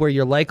matchup where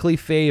you're likely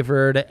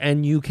favored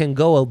and you can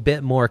go a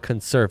bit more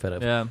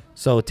conservative? Yeah.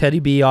 So Teddy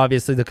B,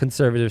 obviously the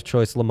conservative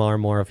choice. Lamar,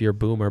 more of your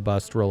boom or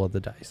bust roll of the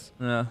dice.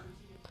 Yeah.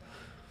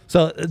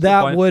 So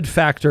that would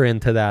factor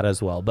into that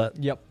as well. But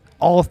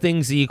all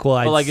things equal,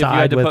 I'd like if you side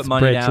had to with put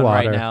money down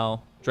Bridgewater. right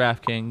now,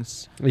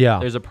 DraftKings. Yeah.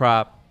 There's a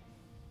prop.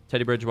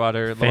 Teddy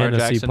Bridgewater, Lamar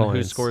Fantasy Jackson, who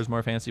points. scores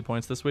more fantasy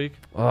points this week?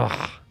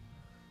 Ugh.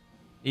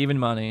 Even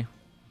money.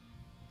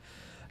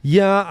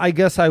 Yeah, I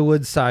guess I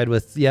would side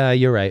with. Yeah,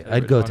 you're right. Teddy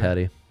I'd go Bridgewater.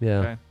 Teddy. Yeah.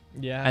 Okay.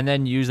 Yeah. And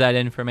then use that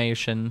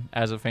information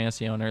as a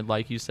fantasy owner,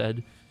 like you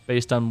said,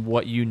 based on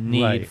what you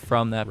need Right.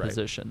 from that Right.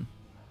 position.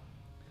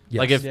 Yes.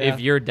 Like if Yeah.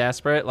 you're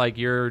desperate, like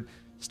you're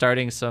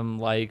starting some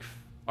like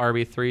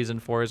RB3s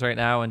and 4s right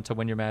now, and to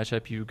win your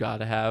matchup, you got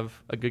to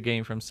have a good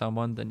game from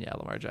someone, then yeah,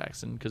 Lamar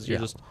Jackson, because you're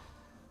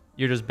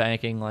just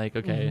banking like,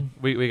 okay,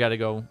 we got to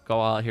go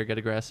out here, get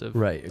aggressive.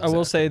 Right. I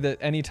will exactly. say that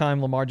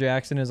anytime Lamar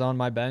Jackson is on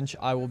my bench,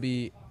 I will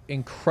be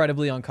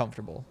incredibly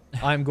uncomfortable.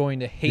 I'm going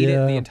to hate it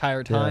the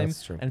entire time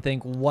that's true. and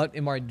think, what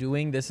am I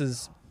doing? This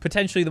is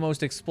potentially the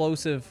most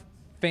explosive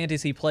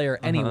fantasy player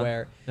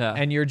anywhere. Yeah.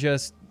 And you're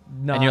just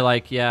not And you're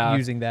like, yeah,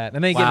 using that.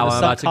 And then wow, get I'm the about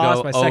sub to cost,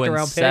 go my second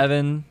round pick.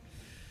 0-7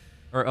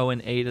 or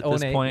 0-8 at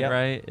this 0-8, point, yep.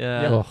 right?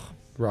 Yeah. Yep. Ugh,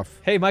 rough.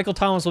 Hey, Michael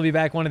Thomas will be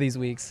back one of these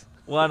weeks.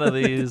 One of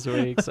these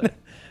weeks.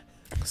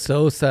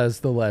 So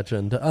says the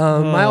legend.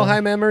 Mile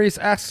High Memories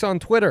asks on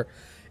Twitter,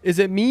 is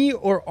it me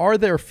or are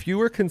there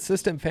fewer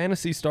consistent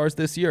fantasy stars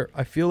this year?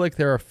 I feel like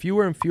there are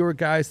fewer and fewer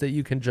guys that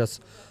you can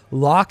just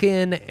lock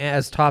in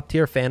as top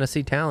tier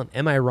fantasy talent.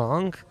 Am I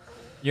wrong?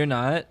 You're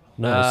not.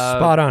 No,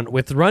 spot on.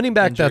 With running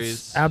back,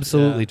 injuries, that's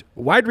absolutely.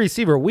 yeah. Wide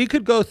receiver, we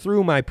could go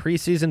through my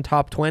preseason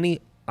top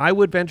 20. I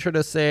would venture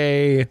to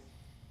say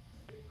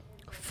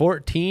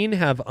 14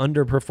 have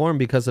underperformed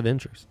because of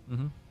injuries.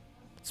 Mm-hmm.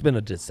 It's been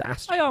a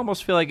disaster. I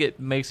almost feel like it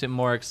makes it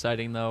more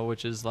exciting though,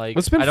 which is like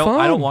It's been I don't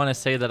fun. want to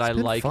say that I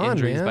been like fun,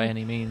 injuries man. by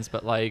any means,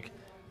 but like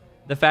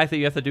the fact that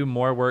you have to do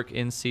more work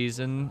in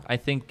season, I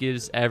think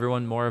gives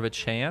everyone more of a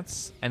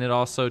chance, and it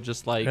also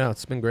just like Yeah,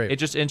 it's been great. it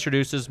just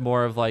introduces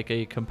more of like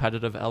a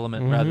competitive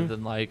element Mm-hmm. rather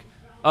than like,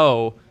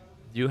 oh,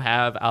 you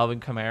have Alvin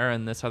Kamara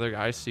and this other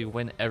guy, so you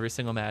win every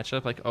single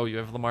matchup. Like, oh, you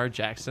have Lamar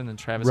Jackson and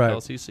Travis Right.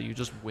 Kelce, so you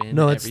just win.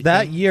 No, it's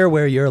that everything. year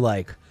where you're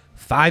like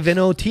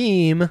 5-0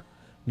 team.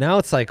 Now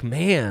it's like,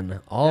 man,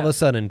 all of a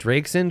sudden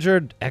Drake's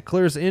injured,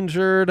 Eckler's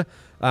injured.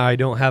 I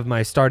don't have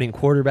my starting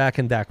quarterback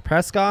in Dak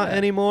Prescott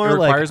anymore. It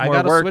requires like, I more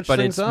gotta work, switch but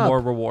things it's up. more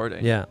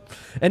rewarding. Yeah.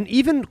 And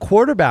even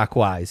quarterback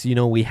wise,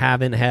 we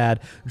haven't had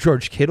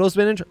George Kittle's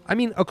been injured. I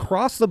mean,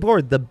 across the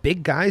board, the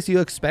big guys you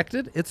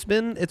expected, it's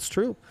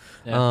true.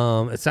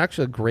 Yeah. It's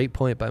actually a great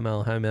point by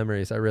Mile High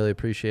Memories. I really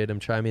appreciate him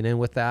chiming in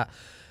with that.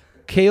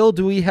 Kale,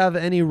 do we have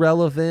any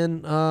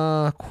relevant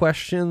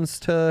questions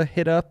to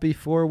hit up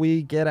before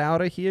we get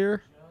out of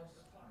here?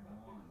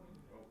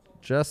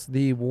 Just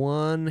the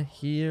one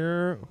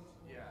here.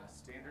 Yeah,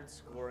 standard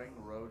scoring,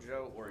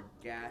 Rojo or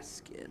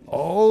Gaskin.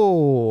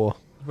 Oh,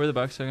 Who are the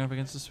Bucs going up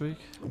against this week?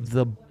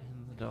 the The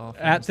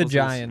Dolphins. At the Let's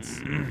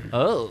Giants.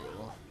 Oh.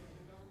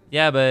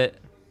 Yeah, but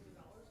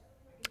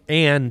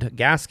and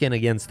Gaskin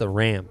against the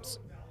Rams.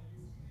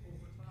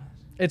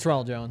 It's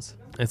Ronald Jones.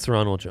 It's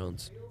Ronald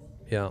Jones.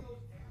 Yeah.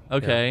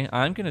 okay,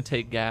 I'm going to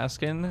take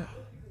Gaskin,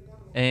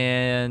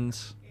 and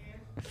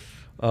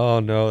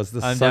Oh no, is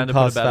this I'm sunk down to put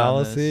a cost bet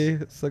on fallacy?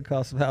 Sunk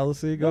cost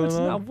fallacy no, going it's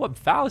on? not what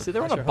fallacy.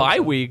 They're on I a sure hope bye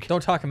so. week.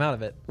 Don't talk him out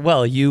of it.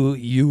 Well,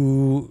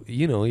 you've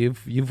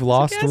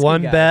lost Gaskin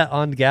one guy. bet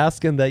on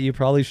Gaskin that you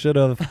probably should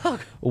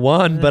have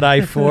won, but I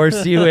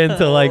forced you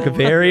into like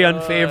very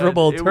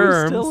unfavorable it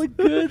terms. was still a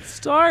good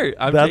start.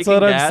 I'm That's taking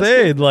what I'm Gaskin.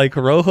 saying. Like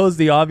Rojo's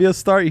the obvious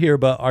start here,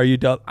 but are you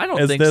done? I don't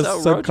is think this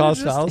so. sunk Rojo cost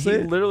he fallacy?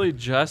 literally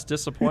just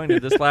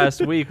disappointed this last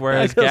week,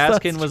 whereas guess that's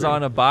Gaskin was true.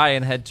 on a bye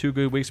and had 2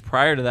 good weeks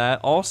prior to that.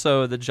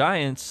 Also, the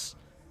Giants,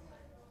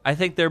 I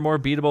think they're more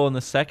beatable in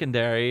the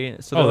secondary,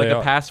 so they're Oh, like they a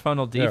are. pass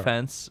funnel They are.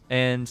 defense.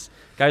 And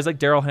guys like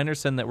Darrell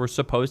Henderson that were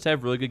supposed to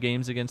have really good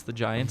games against the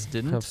Giants I've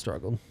didn't.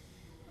 struggled.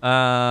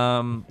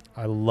 Um,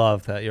 I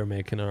love that you're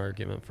making an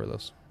argument for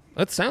this.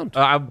 That's sound.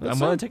 I'm That's willing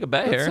sound. to take a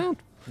bet That's here. sound.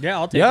 Yeah,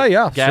 I'll take Yeah, it.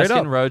 yeah. Straight Gaskin,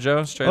 up.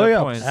 Rojo, straight Oh up yeah.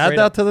 points. Add Straight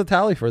that up. to the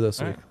tally for this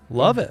All week. right.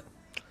 Love it.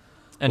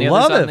 Any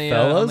Love others it, on the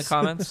fellas.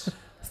 comments?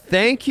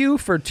 Thank you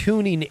for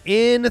tuning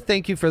in.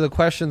 Thank you for the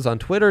questions on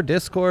Twitter,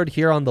 Discord,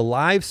 here on the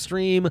live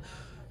stream.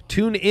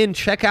 Tune in.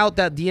 Check out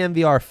that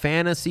DNVR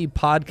Fantasy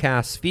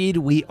Podcast feed.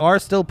 We are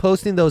still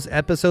posting those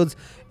episodes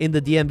in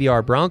the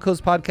DNVR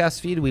Broncos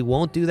podcast feed. We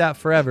won't do that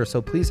forever,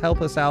 so please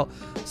help us out.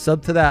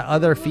 Sub to that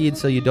other feed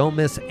so you don't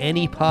miss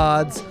any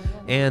pods.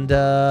 And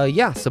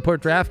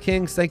support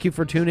DraftKings. Thank you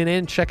for tuning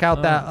in. Check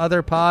out that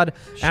other pod.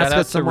 Shout Ask out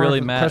us some to more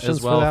really Matt questions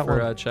as well for that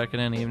for one. checking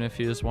in, even if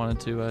you just wanted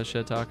to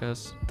shit talk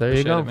us. There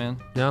you Appreciate go, it, man.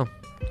 Yeah,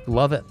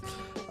 love it.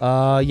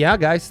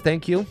 Guys,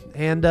 thank you.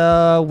 And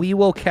we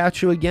will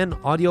catch you again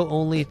audio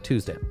only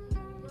Tuesday.